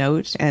kind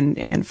note and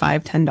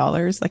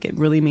 $5-10, like, it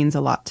really means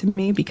a lot to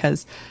me,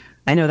 because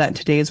I know that in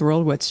today's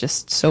world, where it's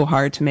just so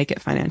hard to make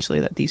it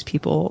financially, that these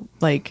people,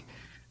 like,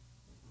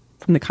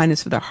 from the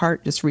kindness of their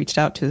heart, just reached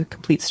out to a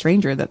complete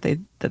stranger that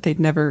they'd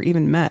never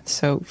even met.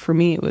 So for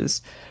me, it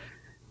was,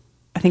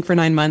 I think for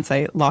 9 months,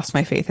 I lost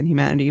my faith in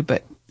humanity,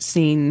 but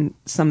seeing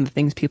some of the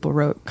things people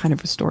wrote kind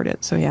of restored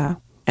it. So yeah,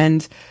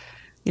 and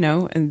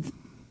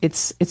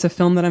it's a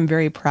film that I'm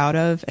very proud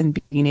of, and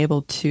being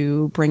able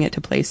to bring it to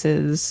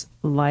places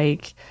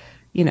like,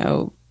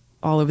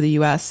 all over the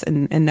U.S.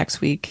 and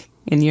next week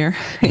in your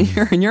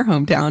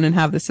hometown, and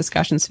have this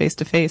discussions face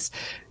to face.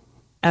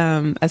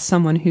 As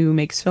someone who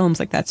makes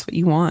films, like, that's what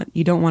you want.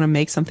 You don't want to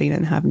make something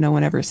and have no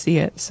one ever see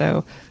it.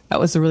 So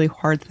that was the really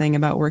hard thing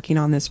about working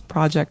on this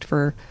project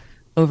for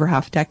over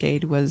half a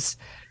decade, was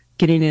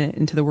getting it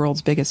into the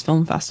world's biggest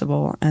film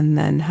festival and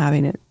then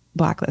having it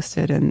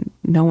blacklisted, and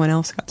no one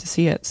else got to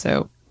see it.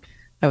 So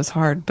that was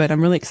hard, but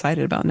I'm really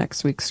excited about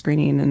next week's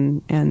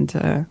screening, and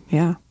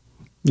yeah.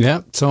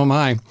 Yeah, so am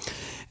I.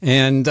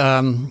 And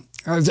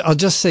I'll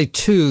just say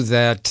too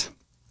that,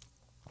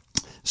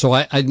 so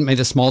I made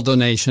a small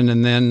donation,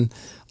 and then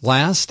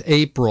last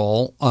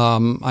April,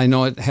 I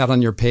know it had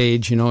on your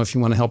page, if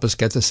you want to help us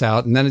get this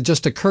out, and then it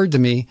just occurred to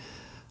me,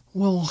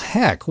 well,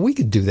 heck, we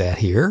could do that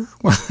here.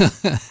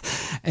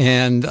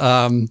 And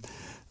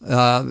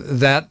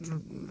that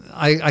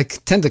I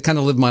tend to kind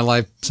of live my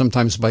life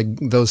sometimes by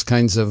those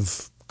kinds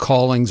of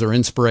callings or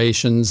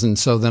inspirations. And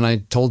so then I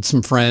told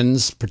some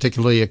friends,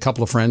 particularly a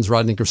couple of friends,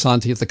 Rodney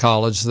Grisanti at the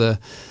college, the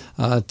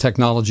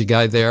technology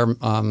guy there,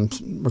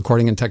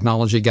 recording and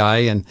technology guy,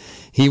 and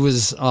he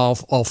was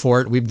all for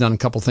it. We've done a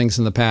couple things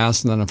in the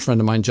past, and then a friend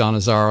of mine, John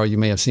Azaro, you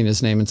may have seen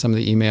his name in some of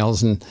the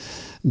emails, and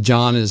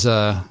John is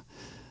a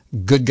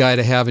good guy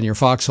to have in your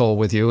foxhole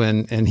with you,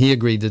 and he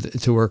agreed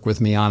to work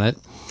with me on it.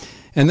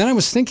 And then I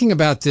was thinking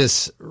about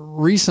this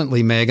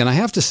recently, Meg, and I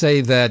have to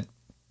say that,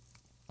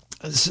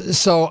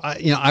 so,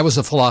 I was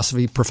a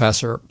philosophy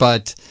professor,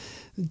 but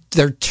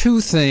there are two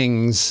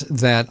things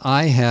that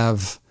I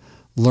have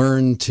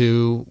learned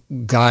to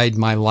guide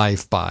my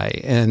life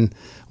by. And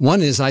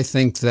one is, I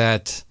think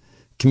that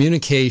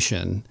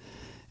communication,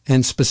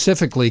 and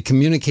specifically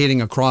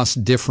communicating across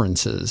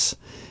differences,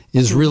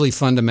 is really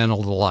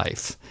fundamental to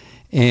life.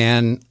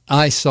 And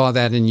I saw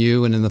that in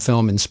you and in the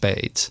film in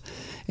spades.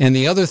 And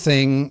the other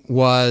thing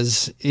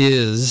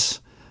is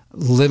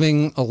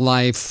living a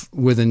life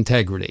with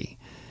integrity.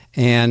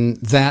 And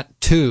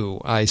that,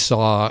 too, I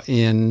saw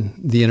in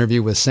the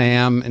interview with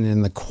Sam and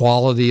in the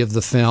quality of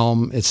the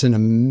film. It's an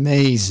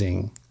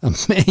amazing,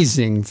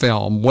 amazing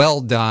film.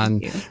 Well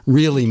done,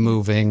 really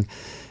moving.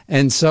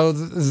 And so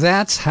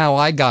that's how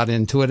I got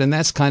into it, and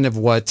that's kind of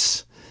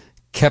what's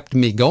kept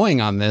me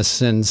going on this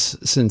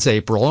since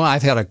April.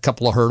 I've had a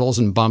couple of hurdles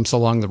and bumps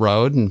along the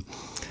road,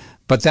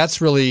 but that's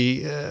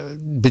really,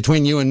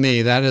 between you and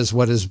me, that is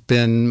what has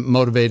been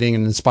motivating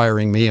and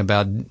inspiring me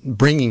about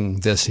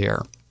bringing this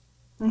here.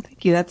 Well,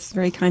 thank you. That's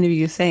very kind of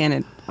you to say, and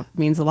it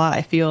means a lot.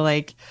 I feel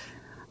like,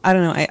 I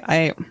don't know,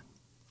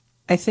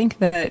 I think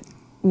that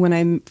when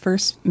I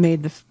first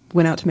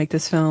went out to make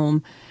this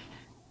film,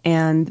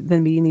 and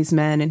then meeting these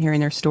men and hearing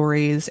their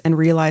stories and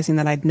realizing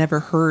that I'd never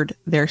heard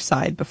their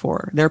side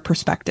before, their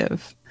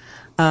perspective.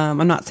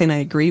 I'm not saying I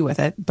agree with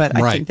it, but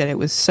I think that it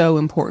was so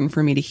important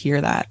for me to hear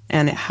that,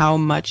 and how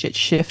much it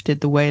shifted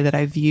the way that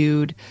I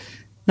viewed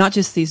not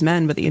just these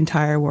men, but the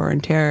entire war on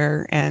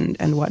terror and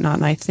whatnot.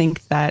 And I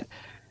think that,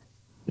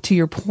 to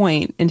your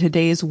point, in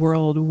today's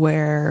world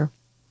where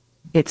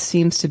it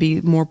seems to be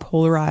more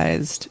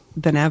polarized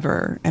than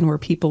ever, and where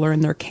people are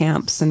in their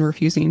camps and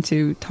refusing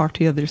to talk to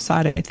the other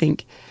side, I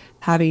think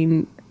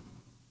having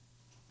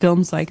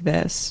films like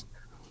this,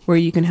 where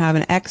you can have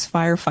an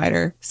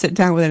ex-firefighter sit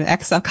down with an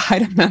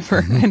ex-Al-Qaeda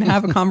member and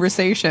have a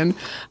conversation,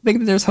 I think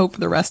that there's hope for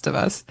the rest of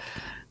us.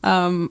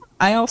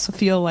 I also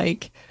feel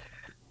like,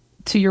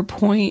 to your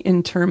point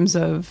in terms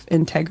of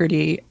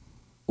integrity,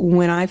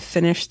 when I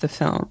finished the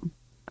film,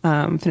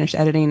 finished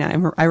editing,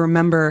 I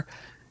remember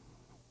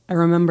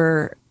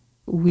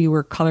we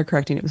were color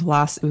correcting. It was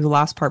the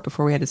last part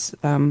before we had to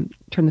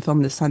turn the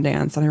film into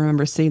Sundance. And I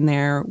remember sitting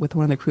there with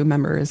one of the crew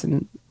members,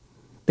 and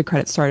the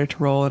credits started to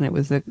roll, and it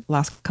was the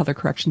last color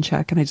correction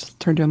check. And I just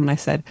turned to him and I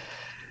said,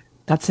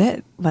 "That's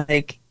it.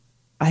 Like,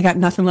 I got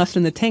nothing left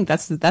in the tank.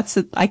 That's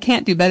it. I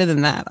can't do better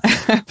than that."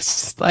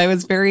 I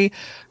was very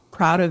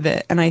proud of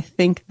it. And I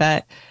think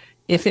that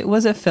if it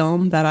was a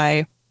film that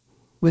I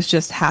was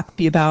just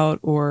happy about,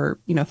 or,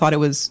 thought it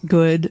was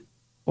good,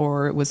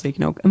 or it was,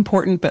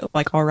 important, but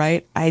all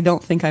right, I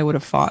don't think I would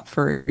have fought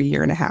for a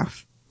year and a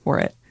half for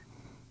it.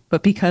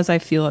 But because I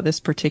feel that this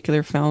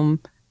particular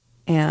film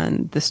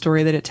and the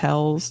story that it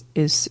tells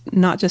is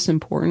not just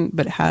important,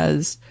 but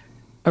has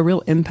a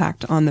real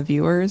impact on the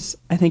viewers,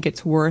 I think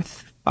it's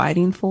worth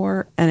fighting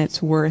for, and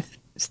it's worth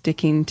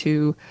sticking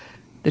to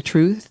the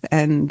truth,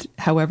 and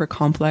however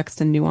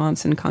complex and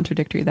nuanced and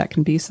contradictory that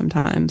can be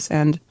sometimes.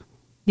 And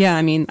yeah,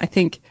 I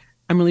think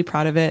I'm really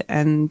proud of it,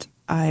 and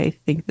I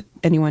think that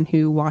anyone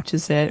who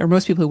watches it, or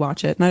most people who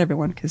watch it, not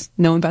everyone, because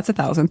no one bats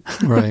 1,000.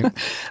 Right.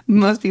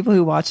 Most people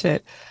who watch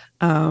it,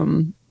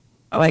 I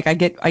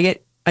get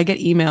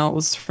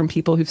emails from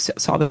people who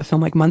saw the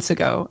film months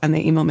ago, and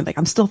they email me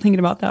I'm still thinking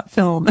about that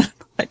film.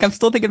 I'm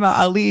still thinking about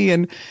Ali,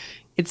 and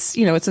it's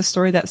a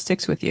story that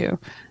sticks with you.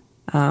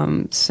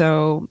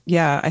 So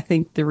yeah, I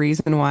think the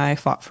reason why I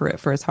fought for it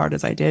for as hard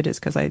as I did is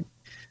because I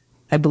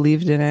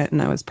believed in it,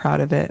 and I was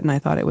proud of it, and I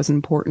thought it was an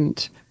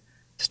important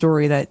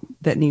story that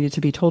needed to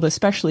be told,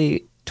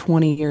 especially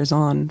 20 years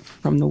on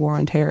from the war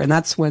on terror. And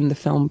that's when the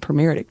film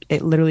premiered.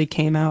 It literally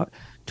came out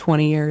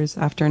 20 years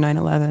after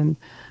 9/11.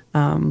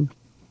 And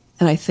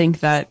I think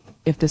that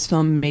if this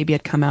film maybe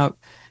had come out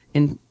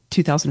in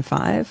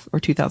 2005 or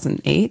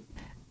 2008,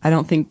 I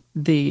don't think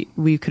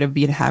we could have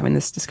been having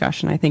this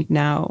discussion. I think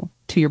now,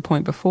 to your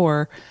point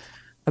before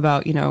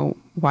about,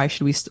 why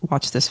should we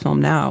watch this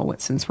film now,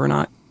 since we're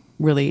not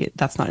really,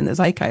 that's not in the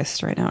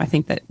zeitgeist right now. I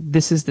think that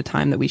this is the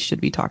time that we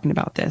should be talking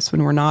about this,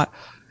 when we're not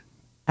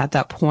at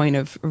that point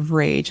of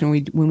rage, and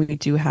when we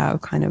do have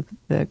kind of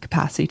the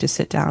capacity to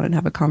sit down and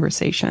have a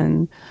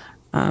conversation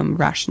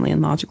rationally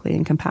and logically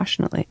and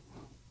compassionately.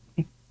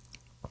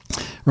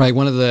 Right.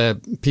 One of the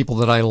people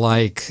that I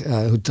like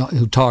who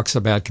talks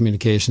about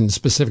communication,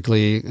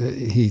 specifically,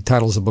 he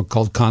titles a book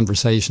called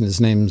Conversation.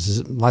 His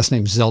last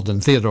name is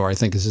Zeldin Theodore, I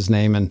think is his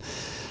name. And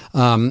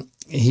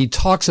he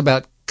talks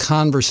about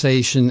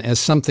conversation as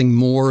something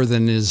more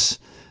than is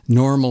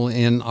normal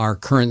in our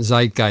current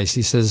zeitgeist.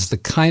 He says,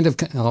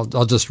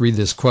 I'll just read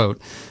this quote,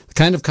 the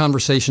kind of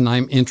conversation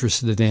I'm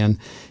interested in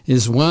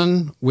is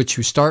one which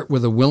you start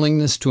with a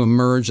willingness to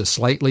emerge a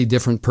slightly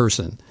different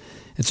person.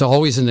 It's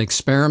always an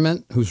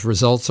experiment whose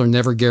results are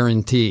never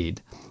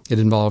guaranteed. It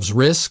involves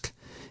risk.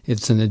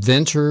 It's an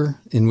adventure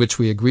in which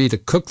we agree to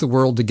cook the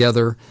world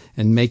together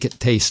and make it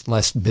taste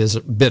less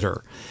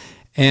bitter.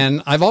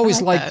 And I've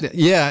always liked it.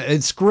 Yeah,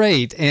 it's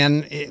great.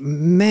 And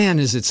man,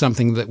 is it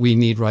something that we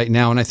need right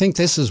now. And I think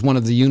this is one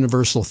of the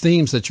universal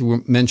themes that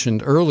you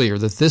mentioned earlier,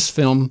 that this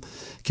film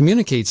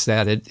communicates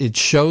that. It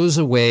shows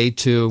a way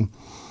to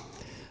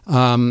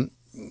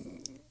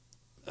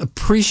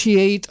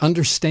appreciate,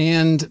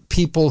 understand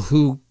people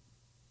who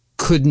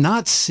could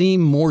not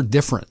seem more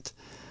different.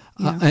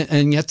 Yeah.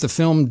 And yet the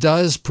film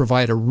does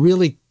provide a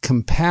really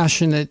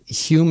compassionate,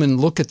 human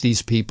look at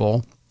these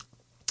people,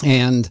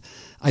 and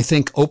I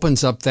think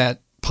opens up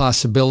that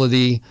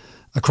possibility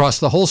across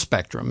the whole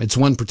spectrum. It's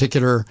one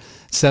particular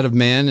set of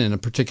men in a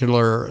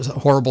particular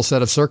horrible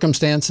set of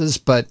circumstances,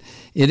 but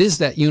it is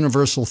that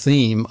universal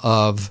theme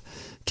of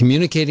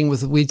communicating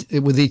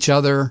with each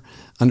other,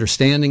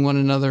 understanding one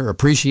another,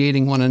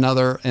 appreciating one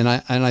another, and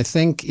I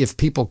think if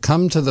people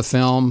come to the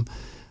film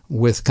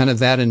with kind of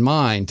that in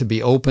mind, to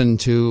be open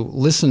to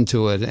listen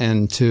to it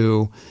and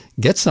to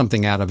get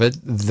something out of it,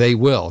 they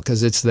will,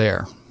 because it's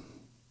there.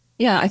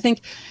 Yeah, I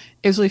think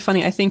it was really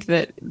funny. I think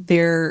that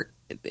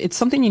it's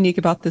something unique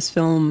about this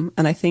film,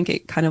 and I think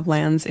it kind of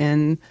lands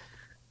in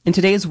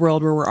today's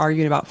world where we're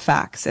arguing about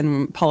facts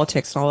and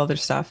politics and all other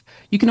stuff.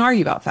 You can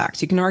argue about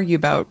facts, you can argue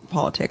about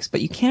politics,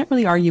 but you can't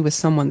really argue with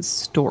someone's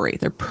story,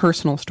 their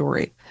personal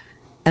story.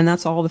 And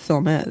that's all the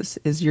film is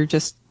you're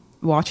just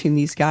watching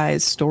these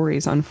guys'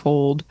 stories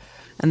unfold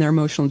and their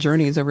emotional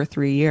journeys over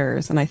 3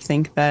 years. And I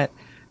think that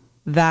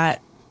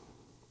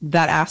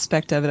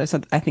aspect of it is,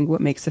 I think,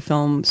 what makes the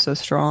film so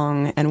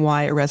strong and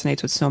why it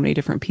resonates with so many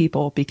different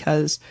people.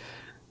 Because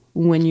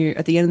when you're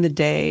at the end of the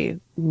day,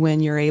 when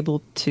you're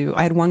able to,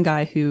 I had one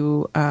guy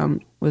who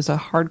was a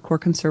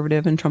hardcore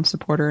conservative and Trump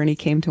supporter, and he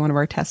came to one of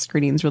our test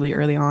screenings really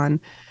early on.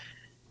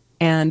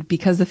 And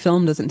because the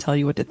film doesn't tell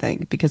you what to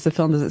think, because the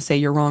film doesn't say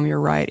you're wrong,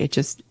 you're right, it's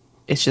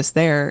just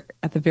there.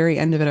 At the very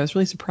end of it, I was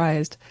really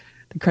surprised.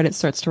 The credits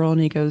starts to roll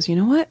and he goes, you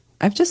know what?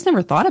 I've just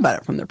never thought about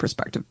it from their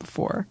perspective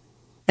before.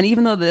 And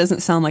even though that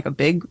doesn't sound like a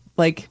big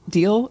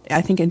deal,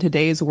 I think in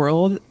today's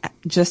world,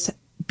 just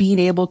being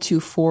able to,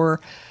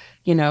 for,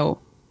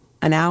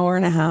 an hour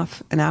and a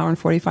half, an hour and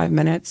 45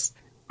 minutes,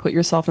 put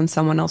yourself in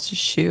someone else's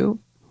shoes.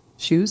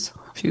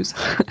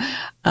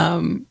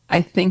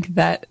 I think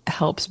that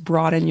helps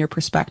broaden your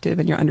perspective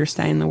and your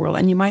understanding of the world.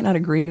 And you might not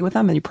agree with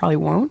them, and you probably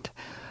won't,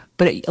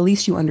 but at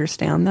least you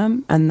understand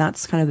them. And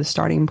that's kind of the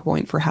starting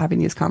point for having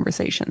these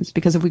conversations.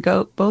 Because if we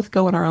both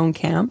go in our own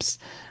camps,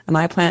 and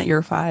I plant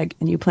your flag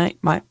and I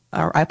plant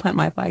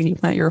my flag and you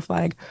plant your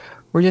flag,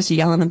 we're just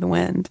yelling at the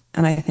wind.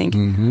 And I think,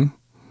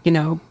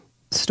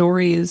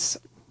 stories,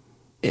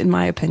 in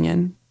my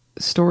opinion,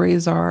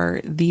 stories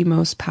are the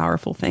most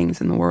powerful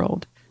things in the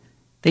world.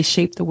 They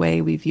shape the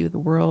way we view the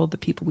world, the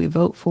people we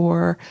vote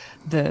for,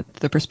 the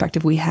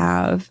perspective we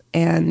have.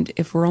 And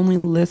if we're only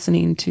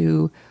listening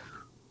to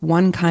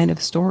one kind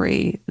of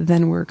story,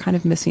 then we're kind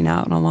of missing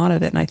out on a lot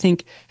of it. And I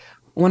think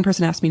one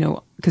person asked me,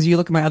 because you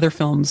look at my other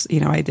films,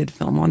 I did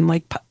film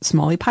on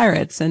Somali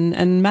pirates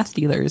and meth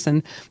dealers,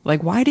 and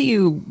why do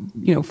you,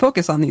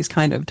 focus on these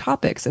kind of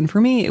topics? And for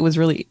me, it was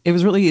really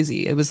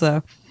easy. It was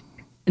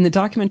in the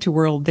documentary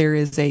world, there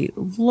is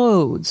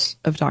loads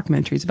of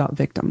documentaries about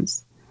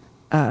victims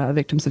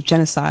of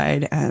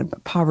genocide and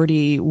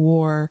poverty,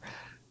 war,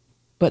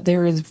 but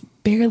there is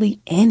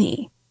barely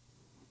any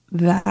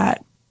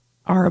that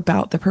are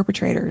about the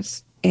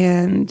perpetrators.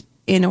 And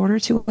in order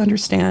to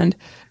understand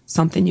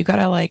something, you got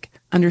to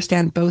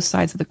understand both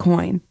sides of the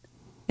coin.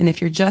 And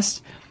if you're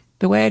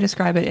the way I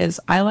describe it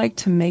is, I like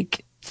to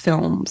make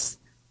films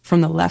from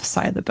the left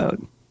side of the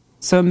boat.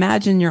 So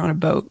imagine you're on a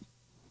boat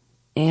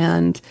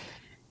and,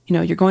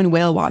 you're going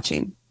whale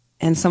watching,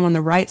 and someone on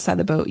the right side of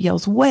the boat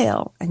yells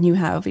whale, and you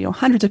have,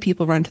 hundreds of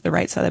people run to the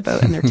right side of the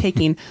boat, and they're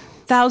taking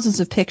thousands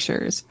of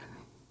pictures,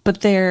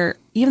 but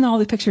even though all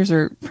the pictures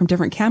are from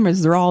different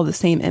cameras, they're all the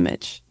same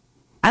image.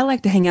 I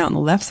like to hang out on the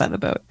left side of the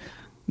boat.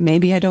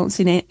 Maybe I don't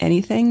see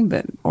anything,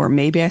 or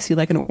maybe I see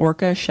an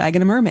orca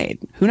shagging a mermaid.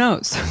 Who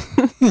knows?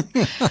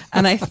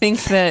 And I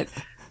think that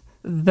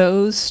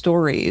those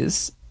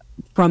stories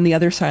from the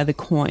other side of the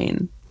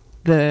coin,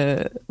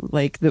 the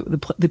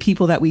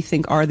people that we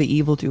think are the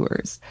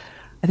evildoers,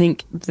 I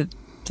think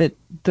that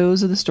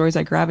those are the stories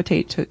I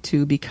gravitate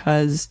to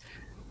because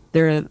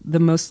they're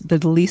the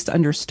least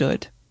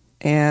understood.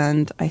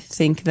 And I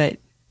think that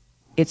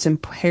it's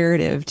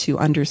imperative to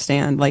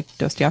understand, like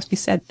Dostoevsky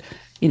said,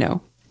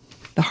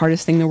 the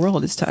hardest thing in the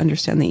world is to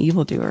understand the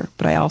evildoer.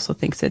 But I also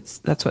think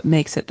that's what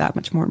makes it that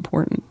much more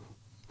important.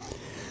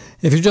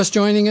 If you're just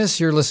joining us,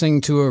 you're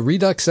listening to a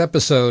Redux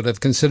episode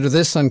of Consider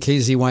This on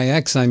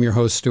KZYX. I'm your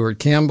host, Stuart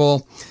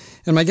Campbell,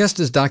 and my guest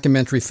is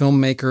documentary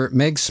filmmaker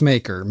Meg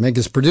Smaker. Meg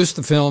has produced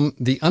the film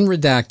The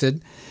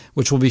Unredacted,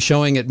 which will be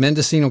showing at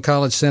Mendocino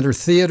College Center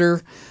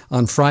Theater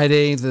on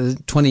Friday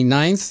the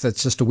 29th.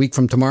 That's just a week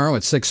from tomorrow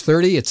at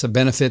 6:30. It's a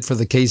benefit for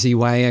the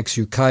KZYX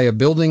Ukiah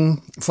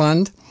Building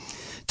Fund.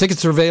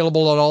 Tickets are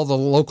available at all the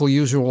local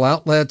usual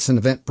outlets and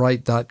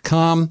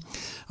eventbrite.com.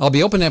 I'll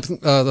be opening up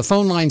the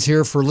phone lines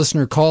here for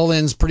listener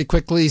call-ins pretty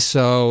quickly,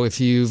 so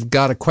if you've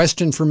got a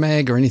question for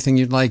Meg or anything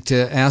you'd like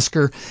to ask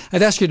her,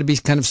 I'd ask you to be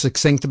kind of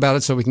succinct about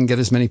it so we can get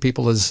as many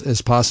people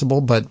as possible,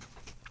 but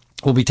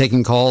we'll be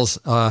taking calls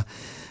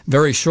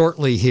very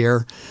shortly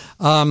here.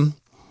 And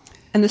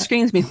the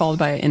screen's being followed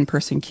by an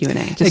in-person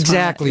Q&A.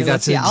 Exactly.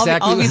 That's exactly.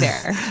 I'll be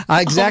there.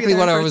 Exactly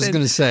what I was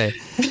going to say.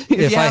 If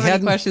you have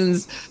any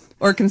questions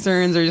or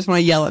concerns or just want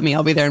to yell at me,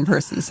 I'll be there in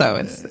person.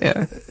 So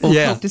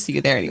we'll hope to see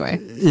you there anyway.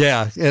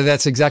 Yeah,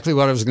 that's exactly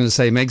what I was going to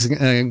say. Meg's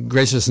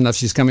gracious enough.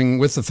 She's coming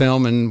with the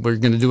film, and we're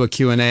going to do a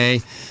Q&A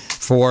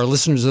for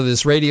listeners of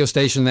this radio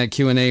station. That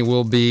Q&A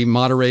will be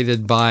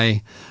moderated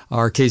by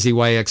our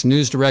KZYX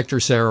news director,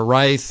 Sarah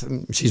Reith.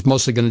 She's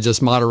mostly going to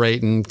just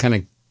moderate and kind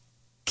of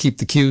keep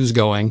the cues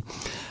going.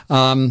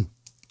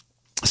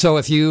 So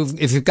if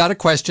you've got a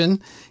question,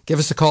 give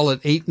us a call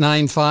at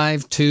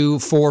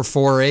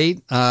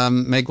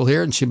 895-2448. Meg will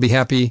hear it, and she'll be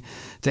happy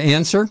to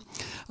answer.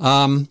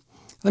 Let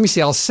me see.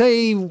 I'll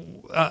say,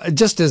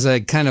 just as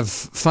a kind of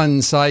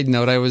fun side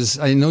note, I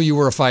know you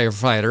were a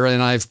firefighter,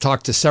 and I've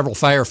talked to several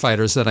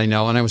firefighters that I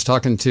know, and I was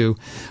talking to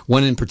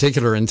one in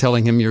particular and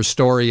telling him your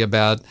story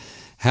about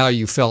how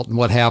you felt and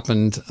what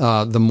happened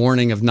the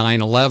morning of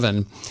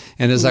 9/11.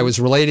 And as I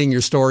was relating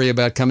your story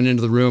about coming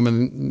into the room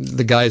and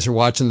the guys are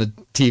watching the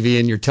TV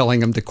and you're telling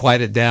them to quiet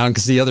it down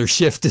because the other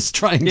shift is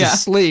trying to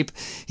sleep,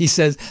 he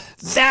says,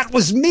 "That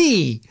was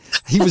me."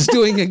 He was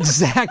doing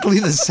exactly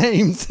the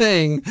same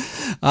thing.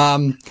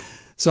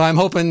 So I'm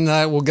hoping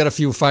we'll get a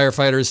few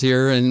firefighters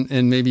here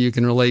and maybe you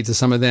can relate to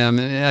some of them.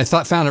 And I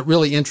found it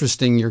really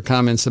interesting, your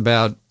comments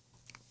about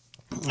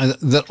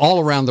that all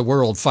around the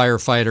world,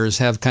 firefighters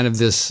have kind of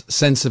this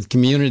sense of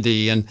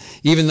community. And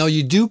even though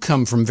you do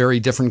come from very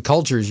different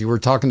cultures, you were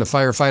talking to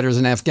firefighters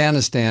in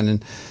Afghanistan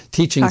and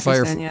teaching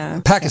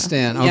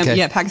Pakistan. Okay.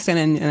 Yeah,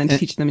 Pakistan and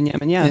teaching them in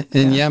Yemen.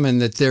 In Yemen,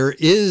 that there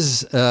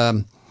is,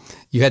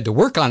 you had to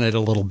work on it a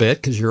little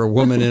bit because you're a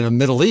woman in the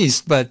Middle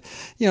East, but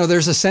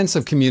there's a sense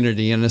of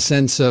community and a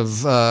sense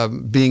of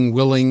being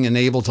willing and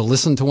able to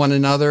listen to one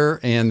another.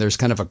 And there's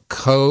kind of a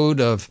code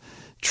of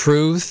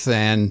truth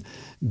and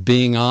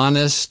being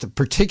honest,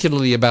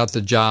 particularly about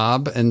the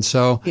job. And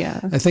so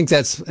I think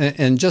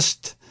and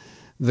just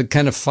the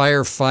kind of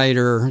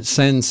firefighter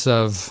sense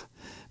of,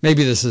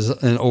 maybe this is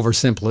an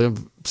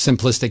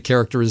simplistic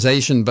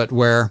characterization, but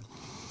where,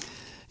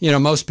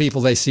 most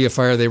people, they see a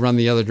fire, they run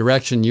the other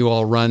direction. You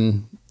all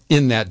run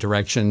in that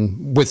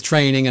direction with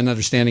training and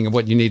understanding of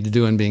what you need to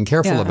do and being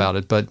careful about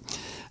it. But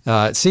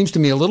it seems to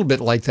me a little bit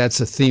like that's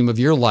a theme of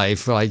your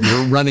life, like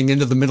you're running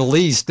into the Middle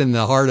East in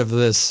the heart of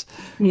this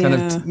kind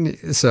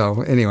of.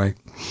 So anyway.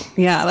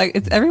 Yeah,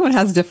 everyone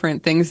has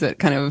different things that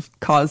kind of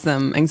cause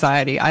them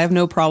anxiety. I have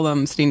no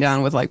problem sitting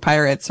down with like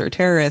pirates or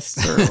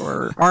terrorists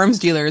or arms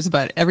dealers,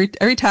 but every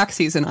tax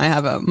season I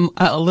have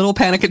a little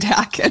panic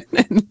attack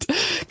and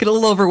get a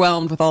little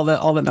overwhelmed with all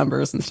the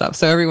numbers and stuff.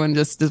 So everyone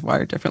just is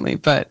wired differently.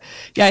 But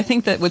yeah, I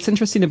think that what's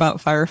interesting about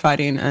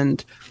firefighting,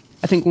 and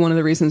I think one of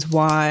the reasons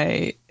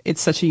why it's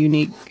such a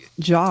unique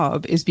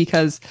job, is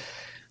because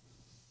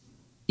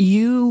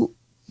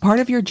part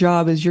of your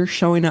job is you're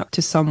showing up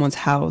to someone's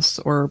house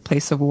or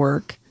place of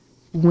work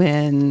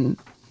when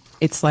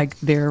it's like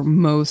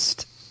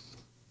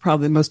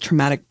probably the most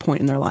traumatic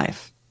point in their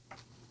life.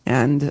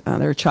 And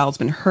their child's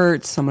been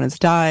hurt, someone has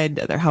died,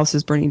 their house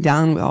is burning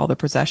down with all the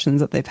possessions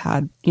that they've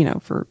had,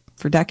 for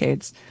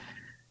decades.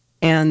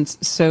 And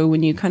so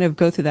when you kind of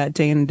go through that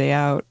day in and day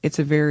out, it's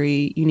a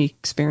very unique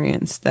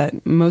experience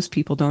that most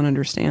people don't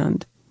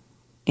understand.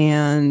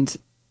 And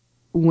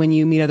when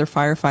you meet other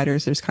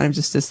firefighters, there's kind of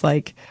just this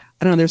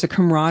there's a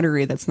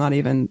camaraderie that's not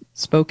even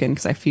spoken,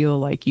 because I feel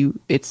like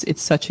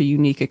it's such a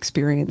unique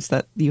experience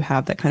that you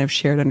have that kind of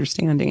shared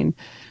understanding.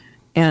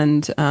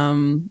 And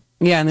and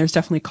there's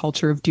definitely a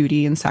culture of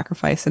duty and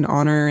sacrifice and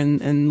honor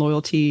and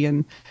loyalty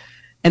and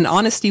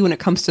honesty when it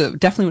comes to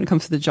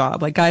the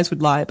job. Like, guys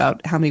would lie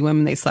about how many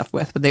women they slept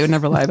with, but they would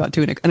never lie about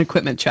doing an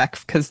equipment check,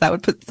 because that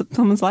would put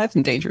someone's life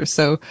in danger.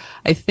 So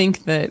I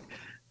think that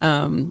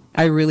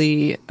I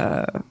really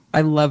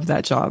I love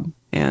that job,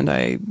 and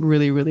I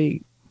really,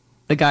 really,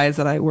 the guys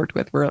that I worked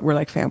with were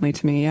like family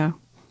to me. Yeah.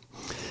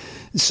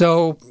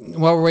 So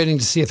while we're waiting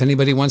to see if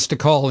anybody wants to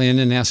call in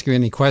and ask you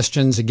any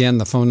questions, again,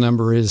 the phone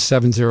number is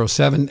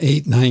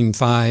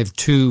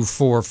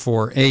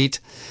 707-895-2448.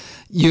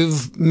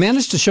 You've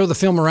managed to show the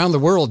film around the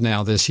world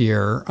now this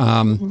year.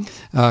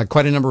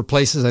 Quite a number of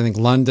places, I think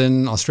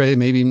London, Australia,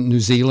 maybe New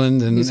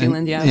Zealand, and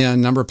a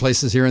number of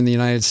places here in the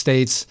United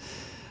States.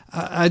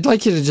 I'd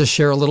like you to just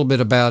share a little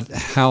bit about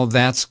how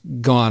that's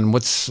gone.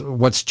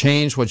 What's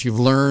changed, what you've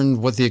learned,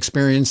 what the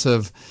experience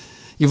of.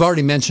 You've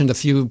already mentioned a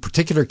few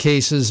particular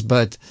cases,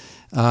 but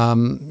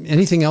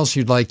anything else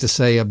you'd like to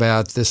say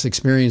about this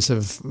experience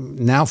of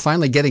now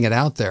finally getting it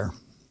out there?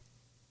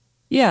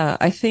 Yeah,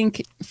 I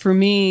think for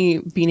me,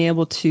 being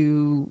able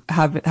to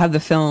have the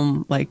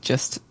film like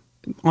just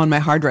on my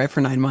hard drive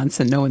for 9 months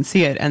and no one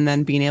see it, and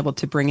then being able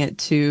to bring it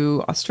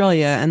to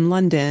Australia and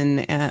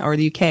London or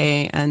the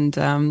UK and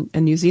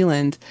New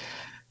Zealand,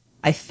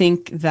 I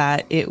think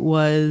that it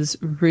was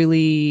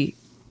really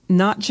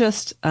not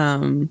just.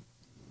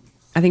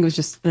 I think it was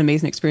just an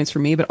amazing experience for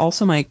me, but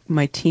also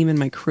my team and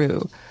my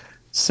crew.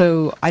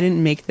 So I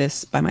didn't make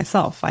this by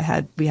myself. We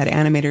had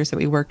animators that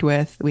we worked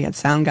with, we had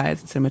sound guys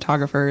and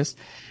cinematographers,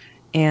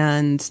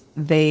 and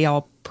they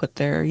all put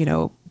their,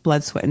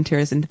 blood, sweat, and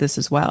tears into this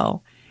as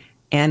well.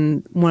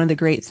 And one of the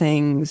great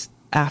things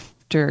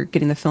after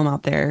getting the film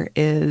out there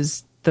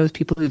is those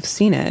people who've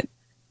seen it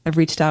have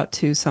reached out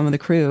to some of the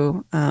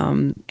crew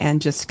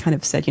and just kind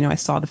of said, I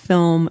saw the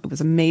film. It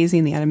was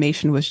amazing. The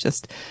animation was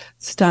just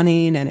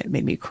stunning, and it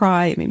made me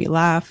cry. It made me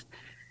laugh.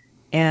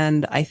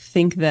 And I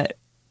think that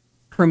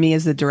for me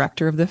as the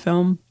director of the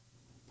film,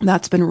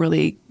 that's been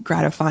really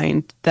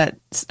gratifying.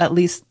 That's at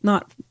least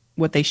not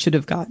what they should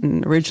have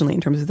gotten originally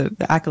in terms of the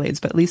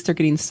accolades, but at least they're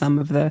getting some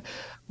of the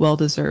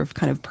well-deserved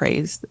kind of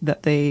praise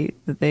that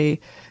they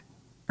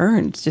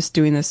earned just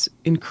doing this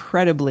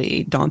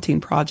incredibly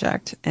daunting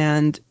project.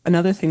 And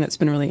another thing that's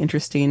been really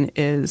interesting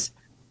is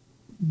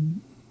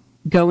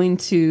going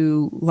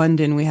to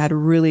London. We had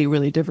really,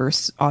 really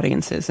diverse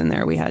audiences in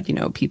there. We had,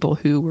 people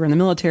who were in the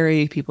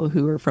military, people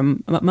who were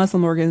from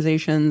Muslim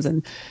organizations,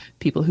 and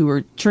people who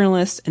were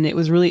journalists. And it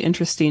was really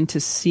interesting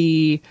to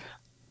see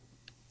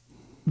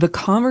the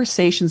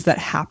conversations that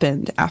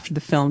happened after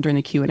the film during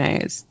the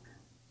Q&As.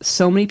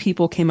 So many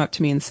people came up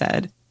to me and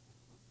said,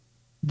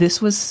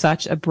 this was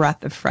such a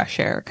breath of fresh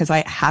air, because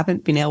I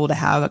haven't been able to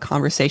have a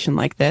conversation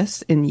like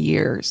this in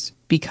years,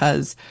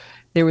 because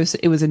it was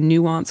a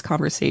nuanced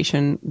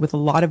conversation with a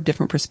lot of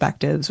different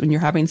perspectives. When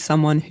you're having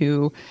someone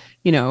who,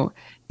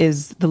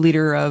 is the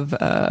leader of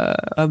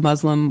a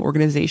Muslim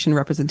organization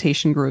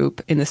representation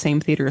group in the same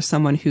theater as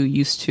someone who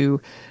used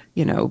to,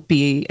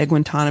 be a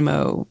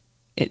Guantanamo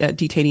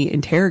detainee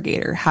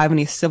interrogator, having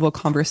a civil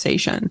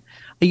conversation.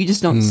 You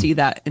just don't see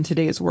that in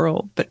today's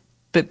world.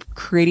 But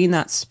creating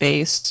that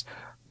space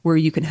where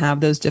you can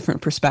have those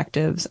different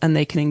perspectives and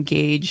they can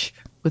engage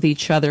with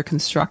each other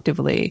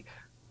constructively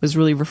was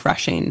really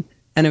refreshing.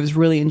 And it was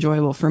really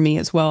enjoyable for me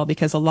as well,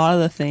 because a lot of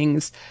the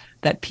things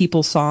that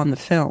people saw in the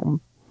film,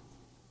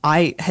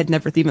 I had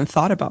never even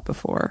thought about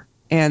before.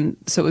 And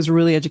so it was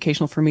really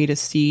educational for me to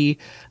see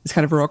this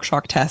kind of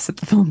Rorschach test that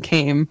the film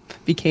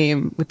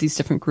became with these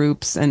different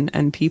groups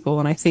and people.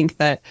 And I think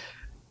that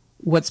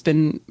what's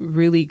been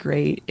really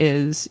great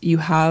is you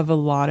have a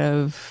lot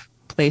of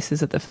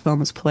places that the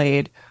film is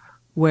played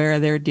where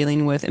they're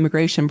dealing with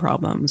immigration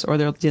problems, or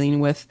they're dealing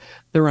with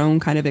their own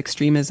kind of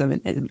extremism.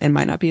 It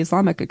might not be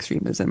Islamic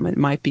extremism. It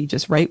might be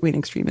just right-wing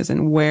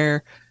extremism,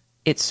 where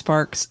it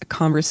sparks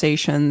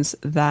conversations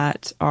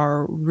that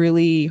are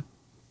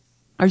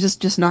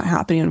just not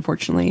happening,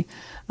 unfortunately,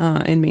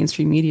 in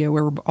mainstream media,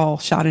 where we're all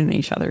shouting at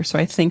each other. So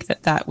I think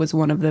that was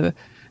one of the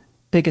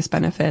biggest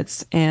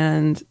benefits.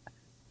 And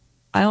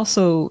I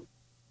also,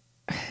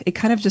 it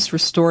kind of just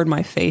restored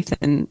my faith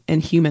in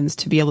humans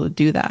to be able to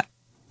do that.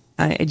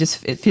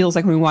 It feels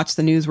like when we watch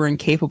the news, we're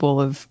incapable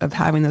of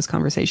having this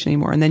conversation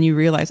anymore. And then you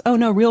realize, oh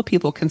no, real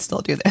people can still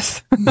do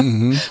this.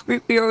 Mm-hmm.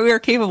 we are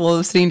capable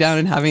of sitting down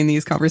and having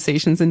these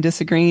conversations and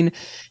disagreeing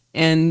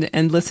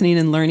and listening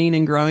and learning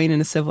and growing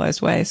in a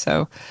civilized way.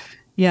 So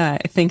yeah,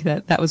 I think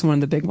that was one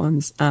of the big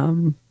ones.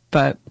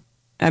 But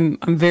I'm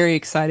very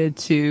excited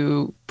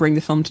to bring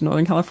the film to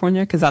Northern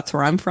California, because that's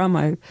where I'm from.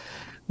 I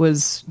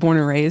was born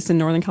and raised in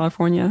Northern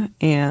California,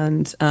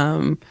 and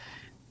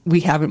we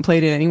haven't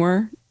played it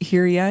anywhere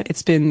here yet.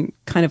 It's been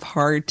kind of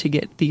hard to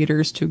get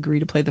theaters to agree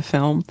to play the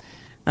film.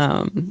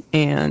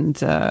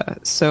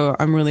 So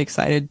I'm really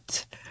excited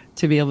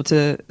to be able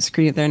to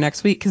screen it there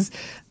next week, because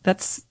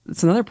that's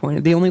another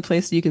point. The only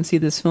place you can see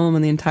this film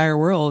in the entire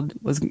world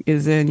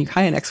is in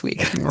Ukiah next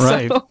week.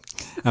 Right. So,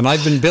 and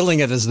I've been billing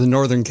it as the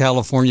Northern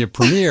California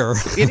premiere.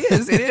 It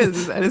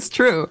is. That is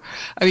true.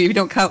 I mean, if you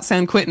don't count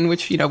San Quentin,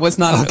 which, was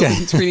not an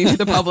open screening to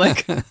the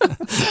public.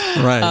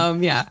 Right.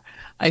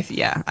 I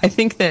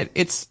think that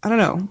it's, I don't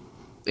know,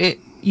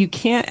 you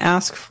can't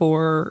ask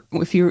for,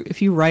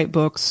 if you write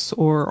books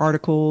or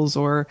articles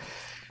or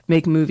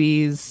make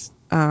movies,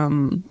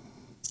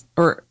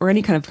 or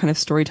any kind of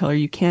storyteller,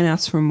 you can't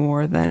ask for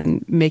more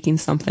than making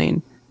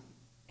something,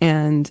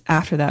 and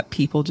after that,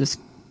 people just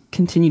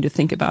continue to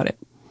think about it,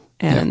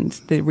 and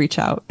they reach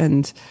out.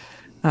 And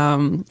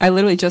I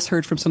literally just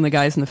heard from some of the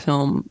guys in the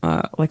film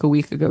like 2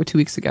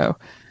 weeks ago,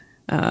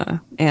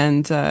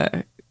 and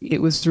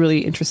it was really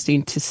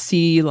interesting to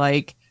see.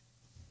 Like,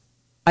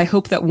 I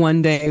hope that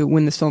one day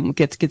when this film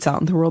gets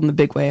out in the world in the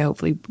big way,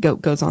 hopefully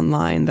goes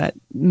online, that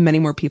many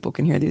more people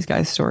can hear these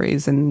guys'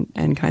 stories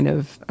and kind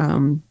of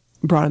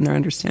broaden their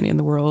understanding of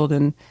the world.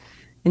 And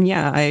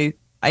yeah,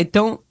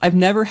 I've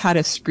never had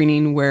a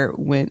screening where it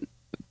went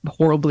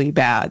horribly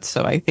bad.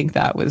 So I think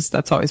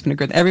that's always been a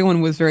good.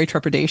 Everyone was very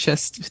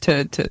trepidatious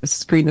to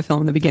screen the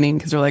film in the beginning,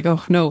 because they're like,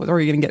 oh no, are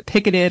we going to get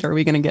picketed? Or are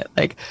we going to get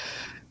like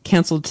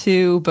canceled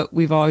too, but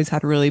we've always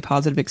had really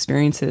positive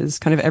experiences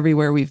kind of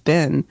everywhere we've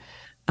been.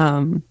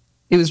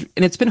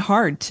 It's been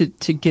hard to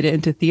get it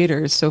into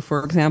theaters. So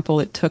for example,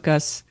 it took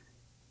us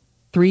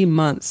 3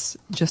 months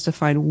just to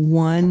find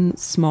one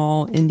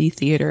small indie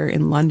theater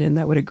in London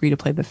that would agree to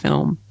play the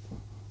film.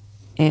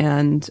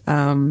 And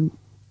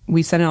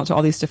we sent it out to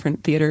all these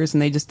different theaters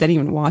and they just didn't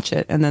even watch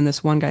it. And then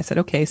this one guy said,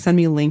 okay, send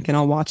me a link and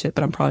I'll watch it,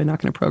 but I'm probably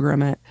not going to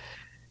program it.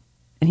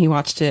 And he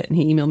watched it and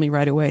he emailed me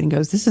right away and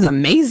goes, this is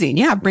amazing.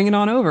 Yeah, bring it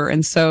on over.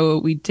 And so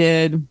we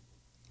did.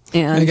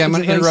 And again, I'm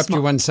going to interrupt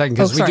you 1 second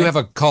because we do have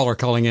a caller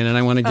calling in and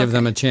I want to give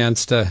them a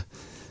chance to.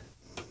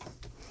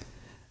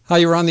 Hi,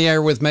 you're on the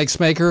air with Meg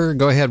Smaker.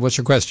 Go ahead. What's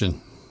your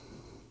question?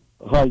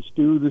 Hi,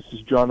 Stu. This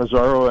is John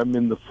Azzaro. I'm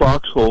in the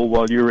foxhole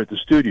while you're at the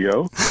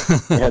studio.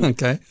 And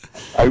okay.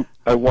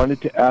 I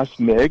wanted to ask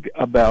Meg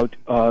about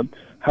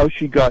how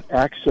she got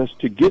access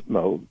to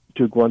Gitmo,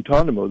 to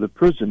Guantanamo, the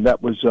prison.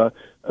 That was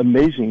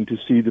amazing to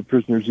see the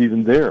prisoners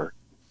even there.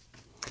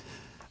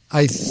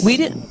 We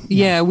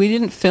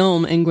didn't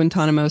film in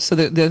Guantanamo, so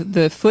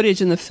the footage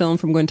in the film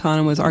from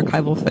Guantanamo was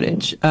archival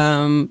footage.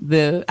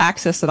 The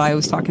access that I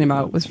was talking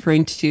about was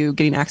referring to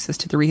getting access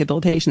to the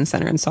rehabilitation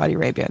center in Saudi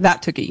Arabia.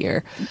 That took a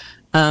year,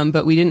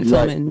 but we didn't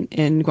film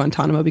in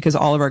Guantanamo because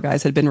all of our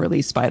guys had been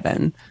released by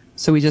then.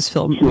 So we just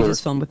filmed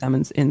with them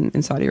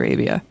in Saudi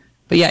Arabia.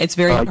 But yeah, it's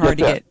very hard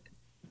to get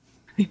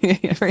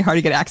it's very hard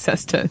to get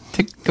access to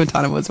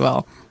Guantanamo as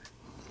well.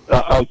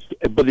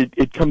 But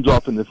it comes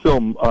off in the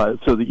film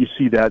so that you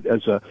see that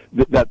as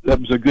that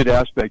was a good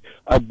aspect.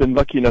 I've been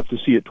lucky enough to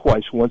see it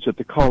twice, once at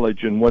the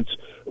college and once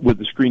with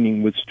the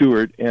screening with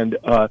Stuart, and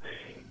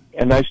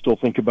I still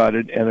think about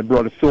it. And I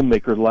brought a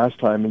filmmaker last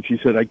time, and she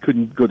said I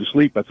couldn't go to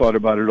sleep. I thought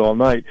about it all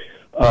night.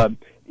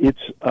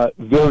 It's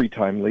very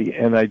timely,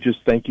 and I just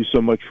thank you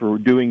so much for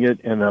doing it.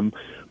 And I'm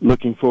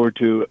looking forward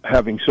to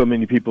having so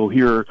many people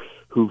here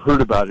who've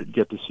heard about it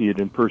get to see it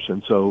in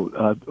person.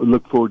 So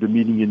look forward to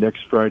meeting you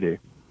next Friday.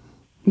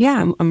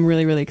 Yeah, I'm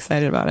really, really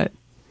excited about it.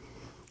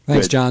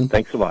 Thanks, Good. John.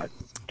 Thanks a lot.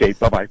 Okay,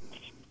 bye-bye.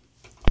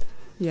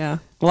 Yeah,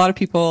 a lot of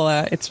people,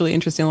 it's really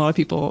interesting. A lot of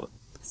people,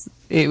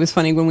 it was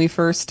funny when we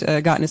first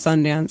got into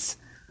Sundance,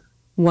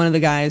 one of the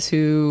guys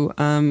who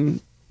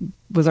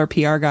was our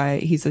PR guy,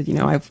 he said,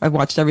 I've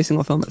watched every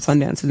single film at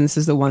Sundance, and this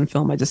is the one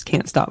film I just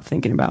can't stop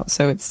thinking about.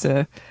 So it's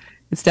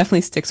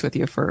definitely sticks with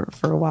you for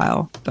a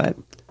while. But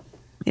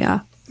yeah.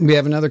 We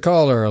have another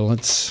caller.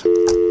 Let's...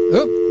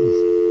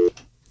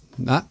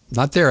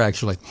 Not there,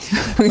 actually.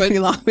 We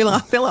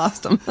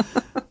lost him.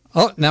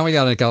 Oh, now we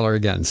got a caller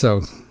again.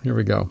 So here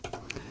we go.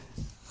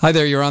 Hi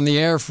there. You're on the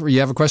air. You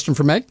have a question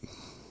for Meg?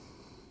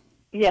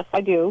 Yes,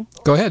 I do.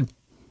 Go ahead.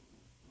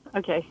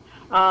 Okay.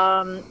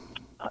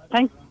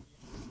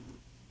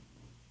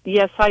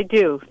 Yes, I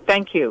do.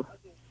 Thank you.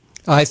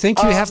 I think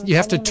you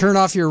have to turn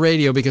off your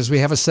radio because we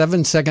have a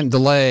 7-second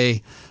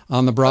delay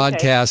on the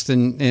broadcast,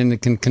 and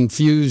it can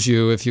confuse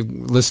you if you're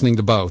listening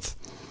to both.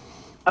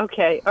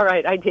 Okay, all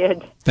right, I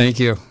did. Thank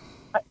you.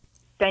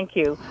 Thank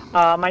you.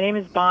 My name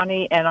is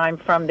Bonnie, and I'm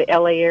from the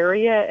LA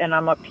area, and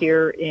I'm up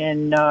here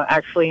in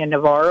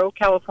Navarro,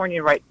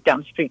 California, right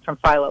down the street from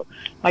Philo.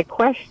 My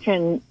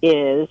question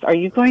is, are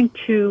you going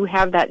to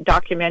have that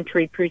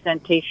documentary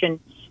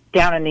presentation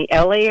down in the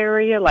LA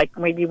area, like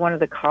maybe one of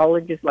the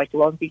colleges like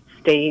Long Beach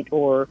State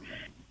or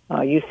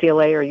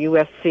UCLA or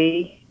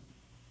USC,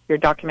 your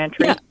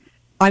documentary? Yeah.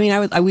 I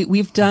mean,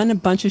 we've done a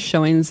bunch of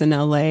showings in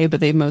LA, but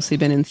they've mostly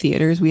been in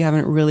theaters. We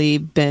haven't really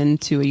been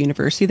to a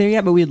university there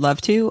yet, but we'd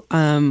love to.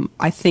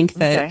 I think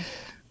that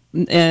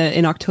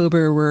in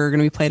October, we're going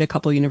to be played at a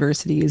couple of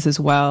universities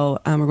as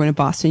well. We're going to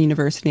Boston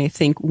University. I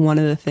think one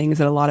of the things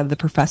that a lot of the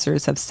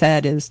professors have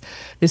said is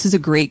this is a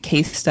great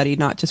case study,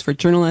 not just for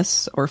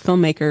journalists or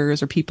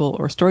filmmakers or people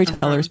or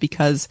storytellers,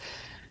 because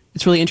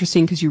it's really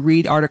interesting because you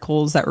read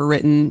articles that were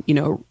written,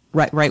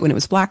 right when it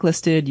was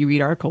blacklisted. You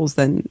read articles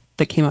then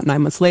that came out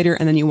 9 months later,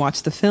 and then you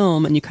watch the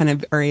film and you kind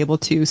of are able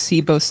to see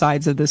both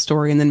sides of the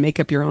story and then make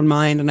up your own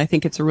mind. And I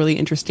think it's a really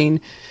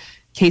interesting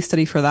case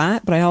study for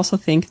that. But I also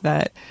think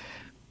that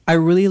I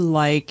really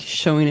like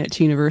showing it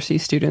to university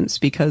students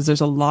because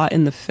there's a lot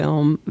in the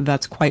film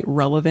that's quite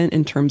relevant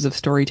in terms of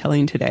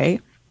storytelling today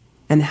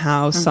and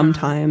how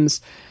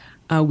sometimes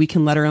we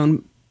can let our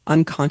own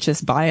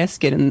unconscious bias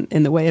get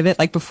in the way of it.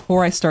 Like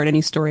before I start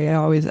any story, I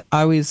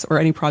always, or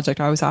any project,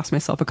 I always ask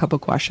myself a couple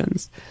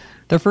questions.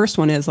 The first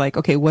one is like,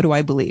 okay, what do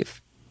I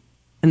believe?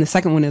 And the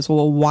second one is,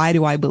 well, why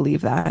do I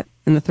believe that?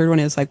 And the third one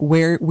is like,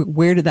 where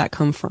did that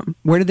come from?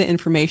 Where did the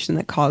information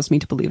that caused me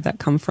to believe that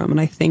come from?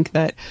 And I think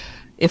that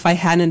if I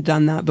hadn't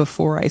done that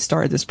before I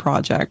started this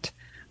project,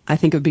 I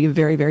think it would be a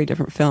very, very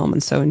different film.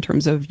 And so in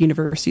terms of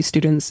university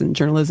students and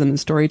journalism and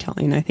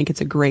storytelling, I think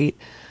it's a great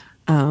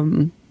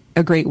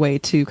way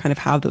to kind of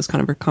have those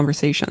kind of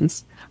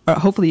conversations.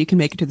 Hopefully you can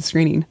make it to the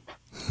screening.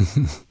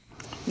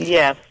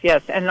 Yes.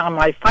 And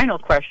my final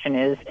question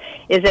is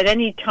at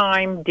any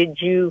time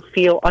did you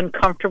feel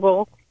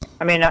uncomfortable?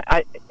 I mean,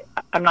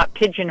 I'm not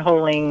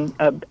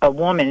pigeonholing a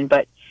woman,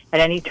 but at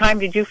any time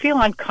did you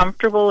feel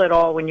uncomfortable at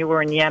all when you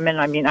were in Yemen?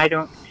 I mean, I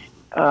don't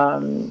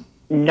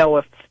know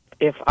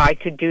if I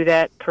could do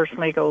that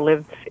personally, go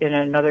live in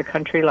another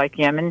country like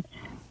Yemen,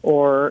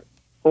 or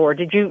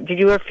did you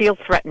ever feel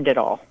threatened at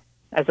all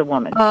as a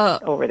woman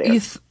over there?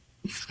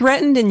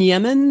 Threatened in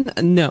Yemen?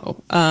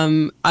 No.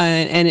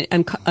 And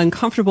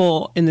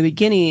uncomfortable in the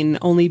beginning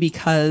only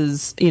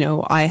because, I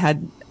don't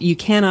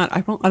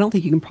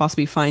think you can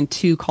possibly find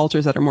two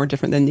cultures that are more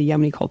different than the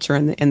Yemeni culture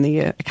and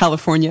the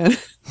California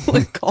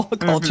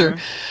culture.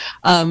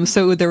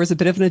 So there was a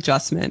bit of an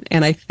adjustment.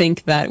 And I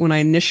think that when I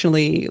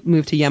initially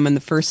moved to Yemen,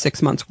 the first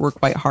 6 months were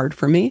quite hard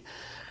for me.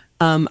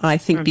 I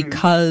think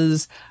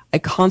because I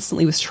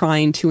constantly was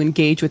trying to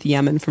engage with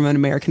Yemen from an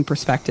American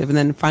perspective. And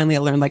then finally I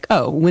learned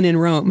when in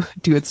Rome,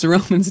 do as the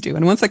Romans do.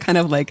 And once I kind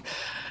of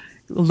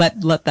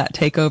let that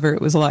take over,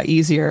 it was a lot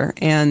easier.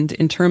 And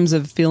in terms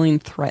of feeling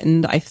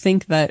threatened, I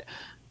think that,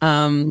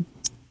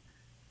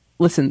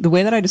 listen, the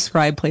way that I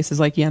describe places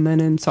like Yemen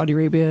and Saudi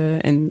Arabia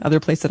and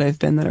other places that I've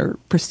been that are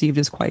perceived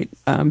as quite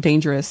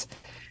dangerous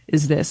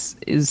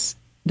is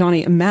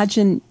Donnie,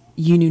 imagine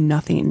you knew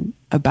nothing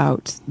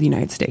about the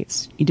United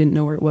States. You didn't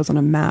know where it was on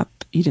a map.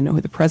 You didn't know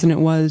who the president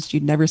was.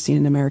 You'd never seen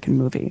an American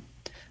movie.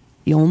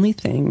 The only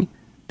thing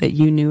that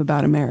you knew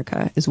about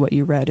America is what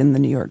you read in the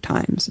New York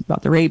Times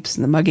about the rapes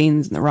and the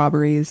muggings and the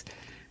robberies.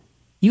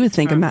 You would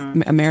think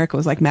America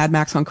was like Mad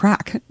Max on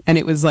crack, and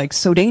it was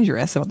so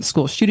dangerous about the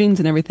school shootings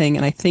and everything.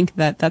 And I think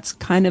that that's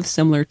kind of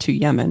similar to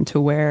Yemen, to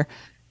where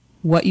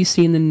what you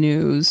see in the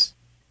news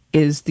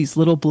is these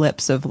little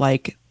blips of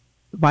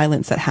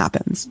violence that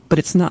happens, but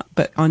it's not.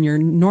 But on your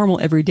normal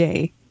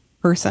everyday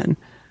person,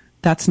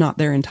 that's not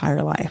their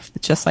entire life.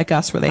 It's just like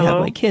us, where they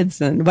have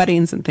kids and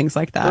weddings and things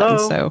like that. Hello? And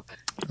so,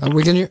 are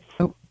we going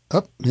to?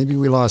 Oh, maybe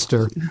we lost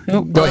her.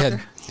 Go ahead.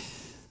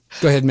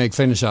 Go ahead, Meg.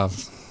 Finish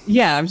off.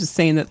 Yeah, I'm just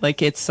saying that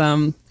it's.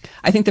 I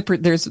think that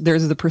there's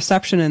the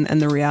perception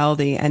and the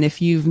reality, and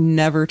if you've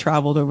never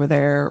traveled over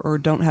there or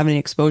don't have any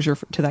exposure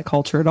to that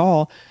culture at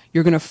all,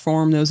 you're going to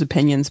form those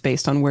opinions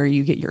based on where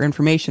you get your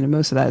information, and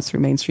most of that is through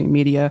mainstream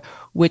media,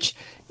 which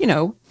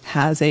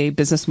has a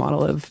business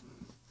model of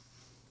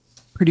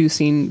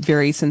producing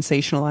very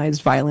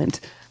sensationalized,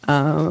 violent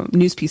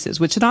news pieces,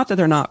 which not that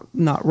they're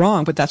not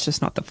wrong, but that's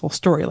just not the full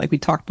story. Like we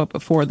talked about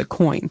before, the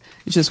coin.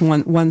 It's just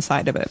one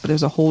side of it, but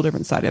there's a whole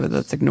different side of it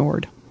that's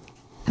ignored,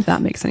 if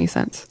that makes any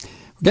sense.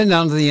 We're getting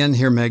down to the end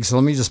here, Meg, so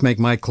let me just make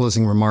my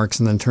closing remarks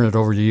and then turn it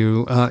over to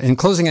you. In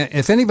closing,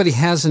 if anybody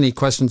has any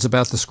questions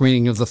about the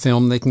screening of the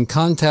film, they can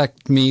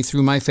contact me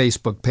through my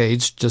Facebook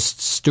page,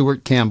 just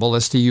Stuart Campbell,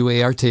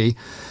 Stuart,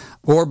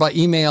 or by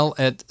email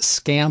at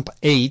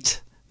scamp8,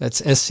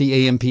 that's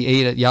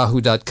SCAMP8 at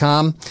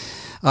yahoo.com.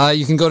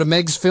 You can go to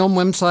Meg's film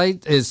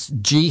website. It's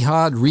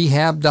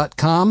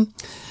jihadrehab.com.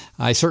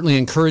 I certainly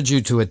encourage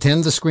you to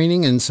attend the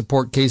screening and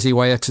support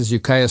KZYX's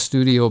Ukiah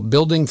Studio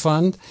Building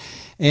Fund.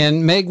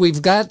 And Meg,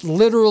 we've got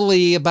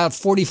literally about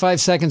 45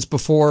 seconds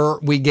before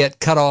we get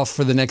cut off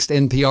for the next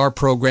NPR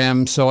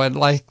program. So I'd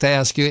like to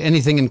ask you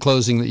anything in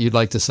closing that you'd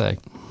like to say.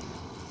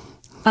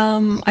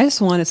 I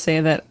just want to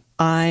say that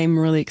I'm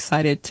really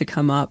excited to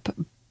come up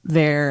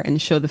there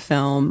and show the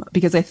film,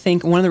 because I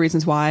think one of the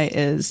reasons why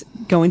is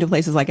going to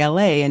places like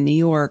LA and New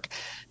York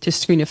to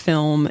screen a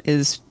film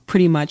is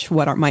pretty much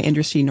what my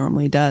industry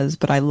normally does.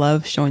 But I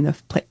love showing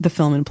the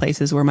film in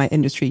places where my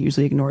industry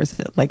usually ignores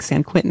it, like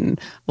San Quentin,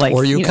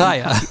 or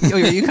Ukiah. Or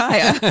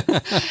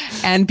Ukiah.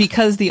 And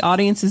because the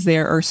audiences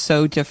there are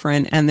so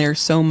different and they're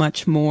so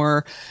much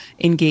more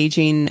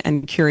engaging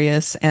and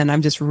curious, and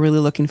I'm just really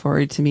looking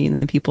forward to meeting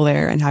the people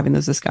there and having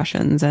those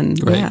discussions.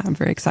 And Great. Yeah, I'm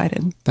very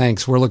excited.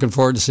 Thanks. We're looking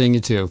forward to seeing you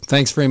too.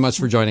 Thanks very much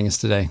for joining us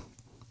today.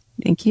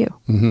 Thank you.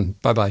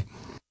 Bye-bye.